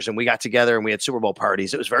 3 years and we got together and we had Super Bowl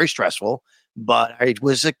parties. It was very stressful, but I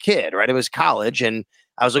was a kid, right? It was college and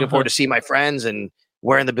I was looking forward to see my friends and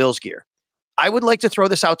wearing the Bills gear. I would like to throw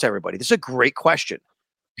this out to everybody. This is a great question.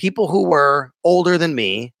 People who were older than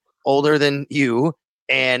me, older than you,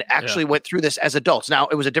 and actually went through this as adults. Now,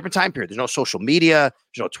 it was a different time period. There's no social media.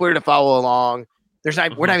 There's no Twitter to follow along. We're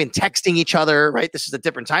not even texting each other, right? This is a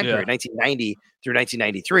different time period, 1990 through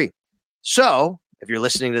 1993. So if you're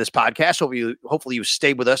listening to this podcast, hopefully you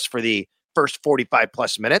stayed with us for the first 45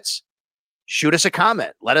 plus minutes. Shoot us a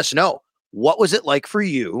comment. Let us know. What was it like for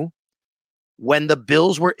you when the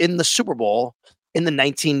Bills were in the Super Bowl in the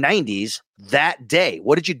 1990s that day?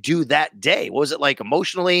 What did you do that day? What was it like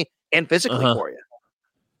emotionally and physically for you?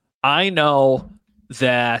 I know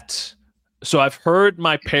that. So I've heard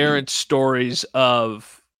my parents' stories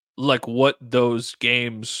of like what those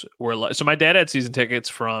games were like. So my dad had season tickets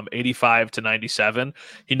from 85 to 97.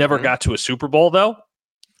 He never got to a Super Bowl though,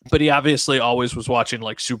 but he obviously always was watching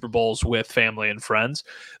like Super Bowls with family and friends.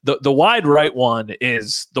 The wide right one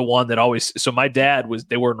is the one that always, so my dad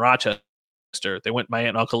they were in Rochester. My aunt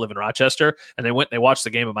and uncle live in Rochester and they watched the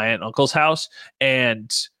game at my aunt and uncle's house.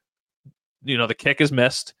 And, the kick is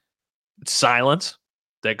missed. It's silent.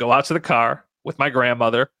 They go out to the car with my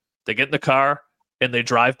grandmother. They get in the car and they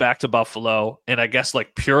drive back to Buffalo. And I guess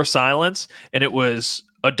like pure silence. And it was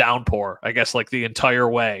a downpour, I guess, like the entire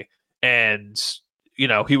way. And,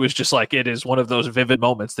 he was just like, it is one of those vivid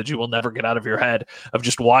moments that you will never get out of your head of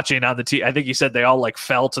just watching on the TV. I think he said they all like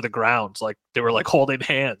fell to the ground. Like they were like holding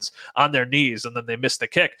hands on their knees and then they missed the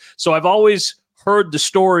kick. So I've always heard the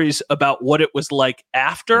stories about what it was like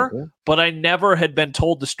after, but I never had been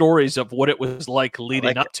told the stories of what it was like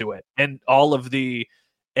leading up to it and all of the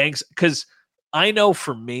angst. Because I know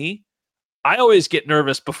for me, I always get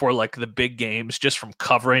nervous before like the big games just from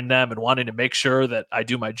covering them and wanting to make sure that I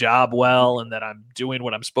do my job well and that I'm doing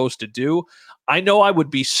what I'm supposed to do. I know I would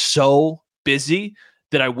be so busy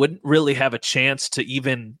that I wouldn't really have a chance to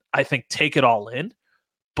even, I think, take it all in.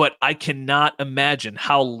 But I cannot imagine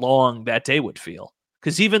how long that day would feel.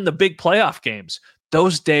 Because even the big playoff games,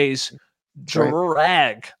 those days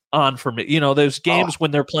drag on for me. You know, those games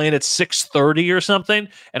when they're playing at 6:30 or something,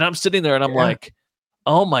 and I'm sitting there and I'm like,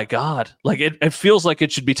 oh my God. Like it feels like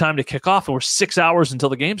it should be time to kick off, and we're 6 hours until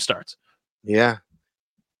the game starts. Yeah.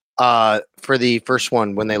 For the first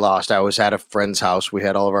one, when they lost, I was at a friend's house. We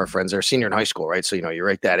had all of our friends there, senior in high school, right? So, you know, you're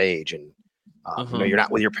right that age, and you know, you're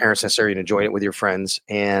not with your parents necessarily, you're enjoying it with your friends.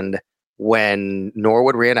 And when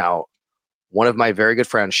Norwood ran out, one of my very good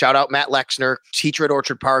friends, shout out Matt Lexner, teacher at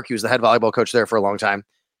Orchard Park. He was the head volleyball coach there for a long time.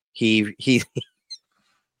 He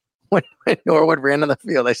when Norwood ran on the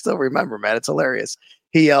field, I still remember, man, it's hilarious.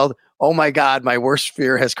 He yelled, "Oh my God, my worst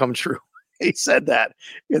fear has come true." He said that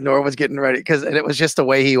Norwood's getting ready and it was just the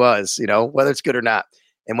way he was, you know, whether it's good or not.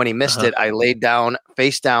 And when he missed it, I laid down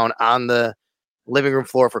face down on the living room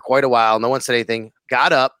floor for quite a while. No one said anything.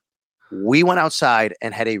 Got up. We went outside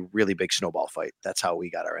and had a really big snowball fight. That's how we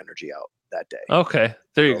got our energy out that day. Okay,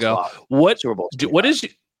 there you go. What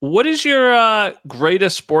is your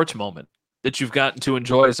greatest sports moment that you've gotten to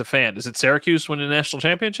enjoy as a fan? Is it Syracuse winning the national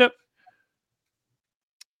championship?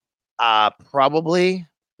 Probably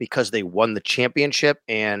because they won the championship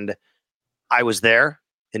and I was there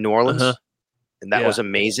in New Orleans, and that was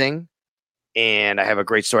amazing. And I have a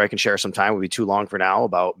great story I can share sometime. It would be too long for now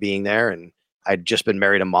about being there. And I'd just been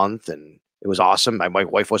married a month and it was awesome. My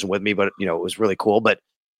wife wasn't with me, but you know, it was really cool. But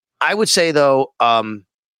I would say though,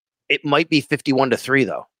 it might be 51-3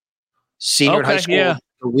 though. Senior in high school,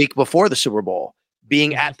 the week before the Super Bowl,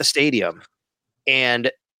 being at the stadium.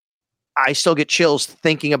 And I still get chills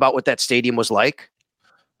thinking about what that stadium was like.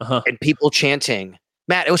 And people chanting,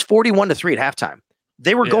 Matt, it was 41-3 at halftime.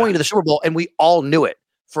 They were going to the Super Bowl and we all knew it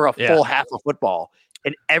for a full half of football.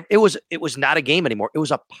 And it was not a game anymore. It was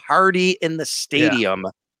a party in the stadium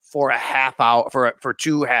for a half hour, for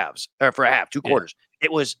 2 halves, or for a half, 2 quarters.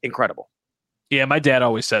 It was incredible. Yeah, my dad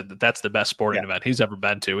always said that that's the best sporting event he's ever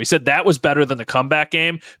been to. He said that was better than the comeback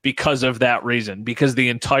game because of that reason, because the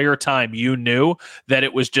entire time you knew that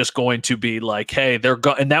it was just going to be like, hey,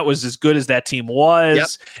 and that was as good as that team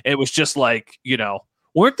was. It was just like, you know,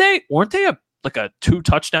 weren't they a 2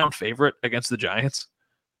 touchdown favorite against the Giants?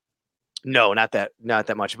 No, not that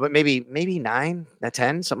much, but maybe 9,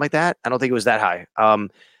 10, something like that. I don't think it was that high.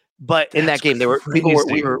 But in that game,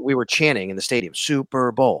 we were chanting in the stadium,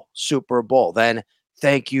 Super Bowl, Super Bowl. Then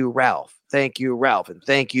thank you, Ralph. Thank you, Ralph. And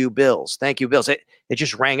thank you, Bills. Thank you, Bills. It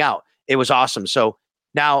just rang out. It was awesome. So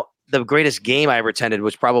now the greatest game I ever attended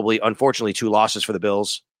was probably, unfortunately, 2 losses for the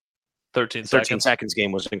Bills. 13 seconds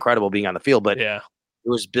game was incredible being on the field. But it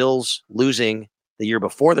was Bills losing the year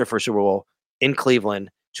before their first Super Bowl in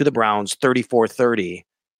Cleveland to the Browns, 34-30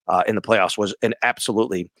 in the playoffs. Was an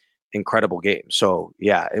absolutely incredible game. So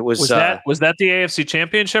yeah, it was. Was that the AFC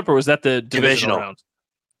Championship or was that the divisional round?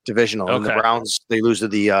 Divisional. Okay. And the Browns, they lose to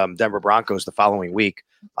the Denver Broncos the following week.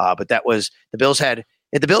 But that was the Bills had.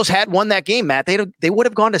 If the Bills had won that game, Matt, they would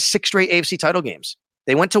have gone to 6 straight AFC title games.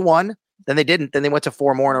 They went to 1, then they didn't, then they went to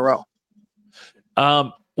 4 more in a row.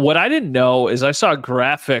 What I didn't know is I saw a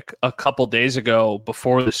graphic a couple days ago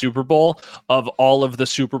before the Super Bowl of all of the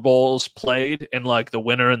Super Bowls played and like the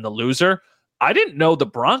winner and the loser. I didn't know the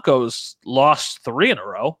Broncos lost 3 in a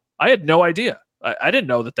row. I had no idea. I didn't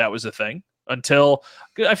know that was a thing until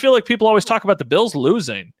I feel like people always talk about the Bills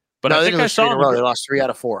losing, but no, I think I saw they lost 3 out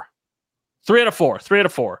of 4. 3 out of 4. 3 out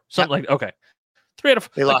of 4. Something like, okay. 3 out of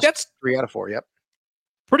 4. They lost that's 3 out of 4. Yep.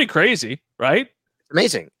 Pretty crazy, right?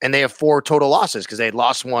 Amazing. And they have 4 total losses because they had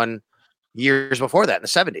lost 1 years before that in the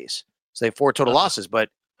 70s. So they have 4 total losses, but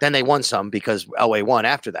then they won some because Elway won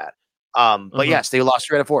after that. But yes, they lost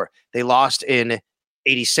 3 out of 4. They lost in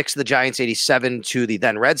 86 to the Giants, 87 to the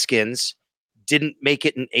then Redskins, didn't make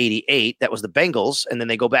it in 88. That was the Bengals. And then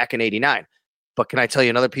they go back in 89. But can I tell you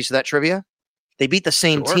another piece of that trivia? They beat the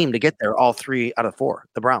same team to get there, all 3 out of 4,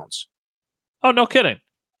 the Browns. Oh, no kidding.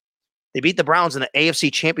 They beat the Browns in the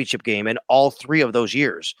AFC Championship game in all 3 of those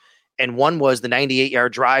years. And one was the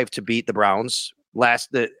 98-yard drive to beat the Browns.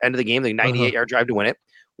 The end of the game, the 98-yard drive to win it.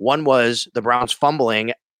 One was the Browns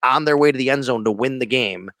fumbling on their way to the end zone to win the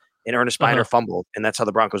game, and Ernest Biner fumbled, and that's how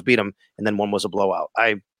the Broncos beat them. And then one was a blowout.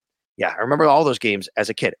 I remember all those games as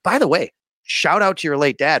a kid. By the way, shout out to your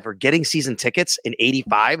late dad for getting season tickets in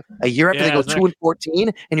 85, a year after they go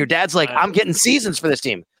 2-14. And your dad's like, I'm getting seasons for this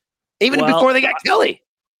team, even before they got Kelly.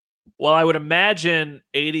 Well, I would imagine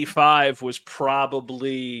 85 was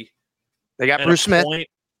probably they got Bruce Smith.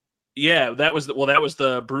 Yeah, that was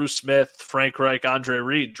the Bruce Smith, Frank Reich, Andre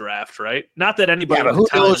Reed draft, right? Not that anybody. Yeah,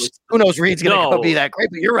 but who knows Reed's going to be that great?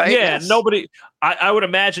 But you're right. Yeah, nobody. I would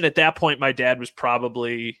imagine at that point my dad was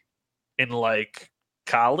probably in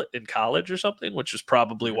college or something, which is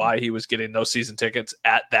probably why he was getting those season tickets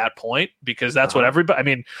at that point, because that's what everybody. I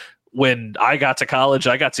mean, when I got to college,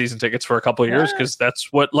 I got season tickets for a couple of years because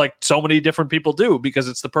that's what like so many different people do, because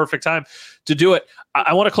it's the perfect time to do it.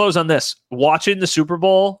 I want to close on this. Watching the Super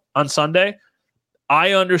Bowl on Sunday,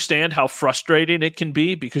 I understand how frustrating it can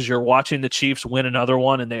be because you're watching the Chiefs win another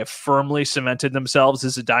one and they have firmly cemented themselves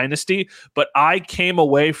as a dynasty. But I came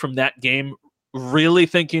away from that game really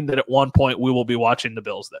thinking that at one point we will be watching the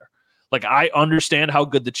Bills there. Like, I understand how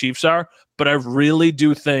good the Chiefs are, but I really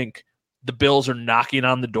do think the Bills are knocking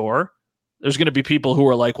on the door. There's going to be people who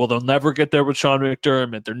are like, well, they'll never get there with Sean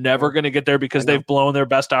McDermott. They're never going to get there because they've blown their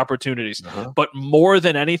best opportunities. But more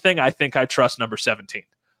than anything, I think I trust number 17.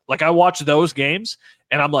 Like, I watch those games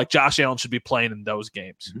and I'm like, Josh Allen should be playing in those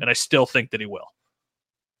games. And I still think that he will.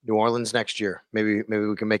 New Orleans next year. Maybe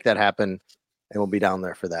we can make that happen and we'll be down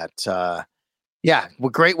there for that. Yeah, well,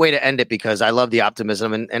 great way to end it, because I love the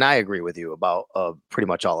optimism, and I agree with you about pretty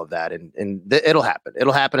much all of that, and it'll happen.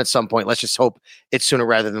 It'll happen at some point. Let's just hope it's sooner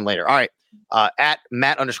rather than later. All right, at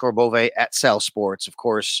Matt_Bove at Sal Sports, of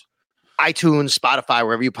course, iTunes, Spotify,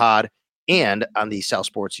 wherever you pod, and on the Sal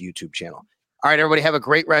Sports YouTube channel. All right, everybody, have a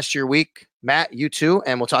great rest of your week. Matt, you too,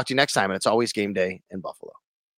 and we'll talk to you next time. And it's always game day in Buffalo.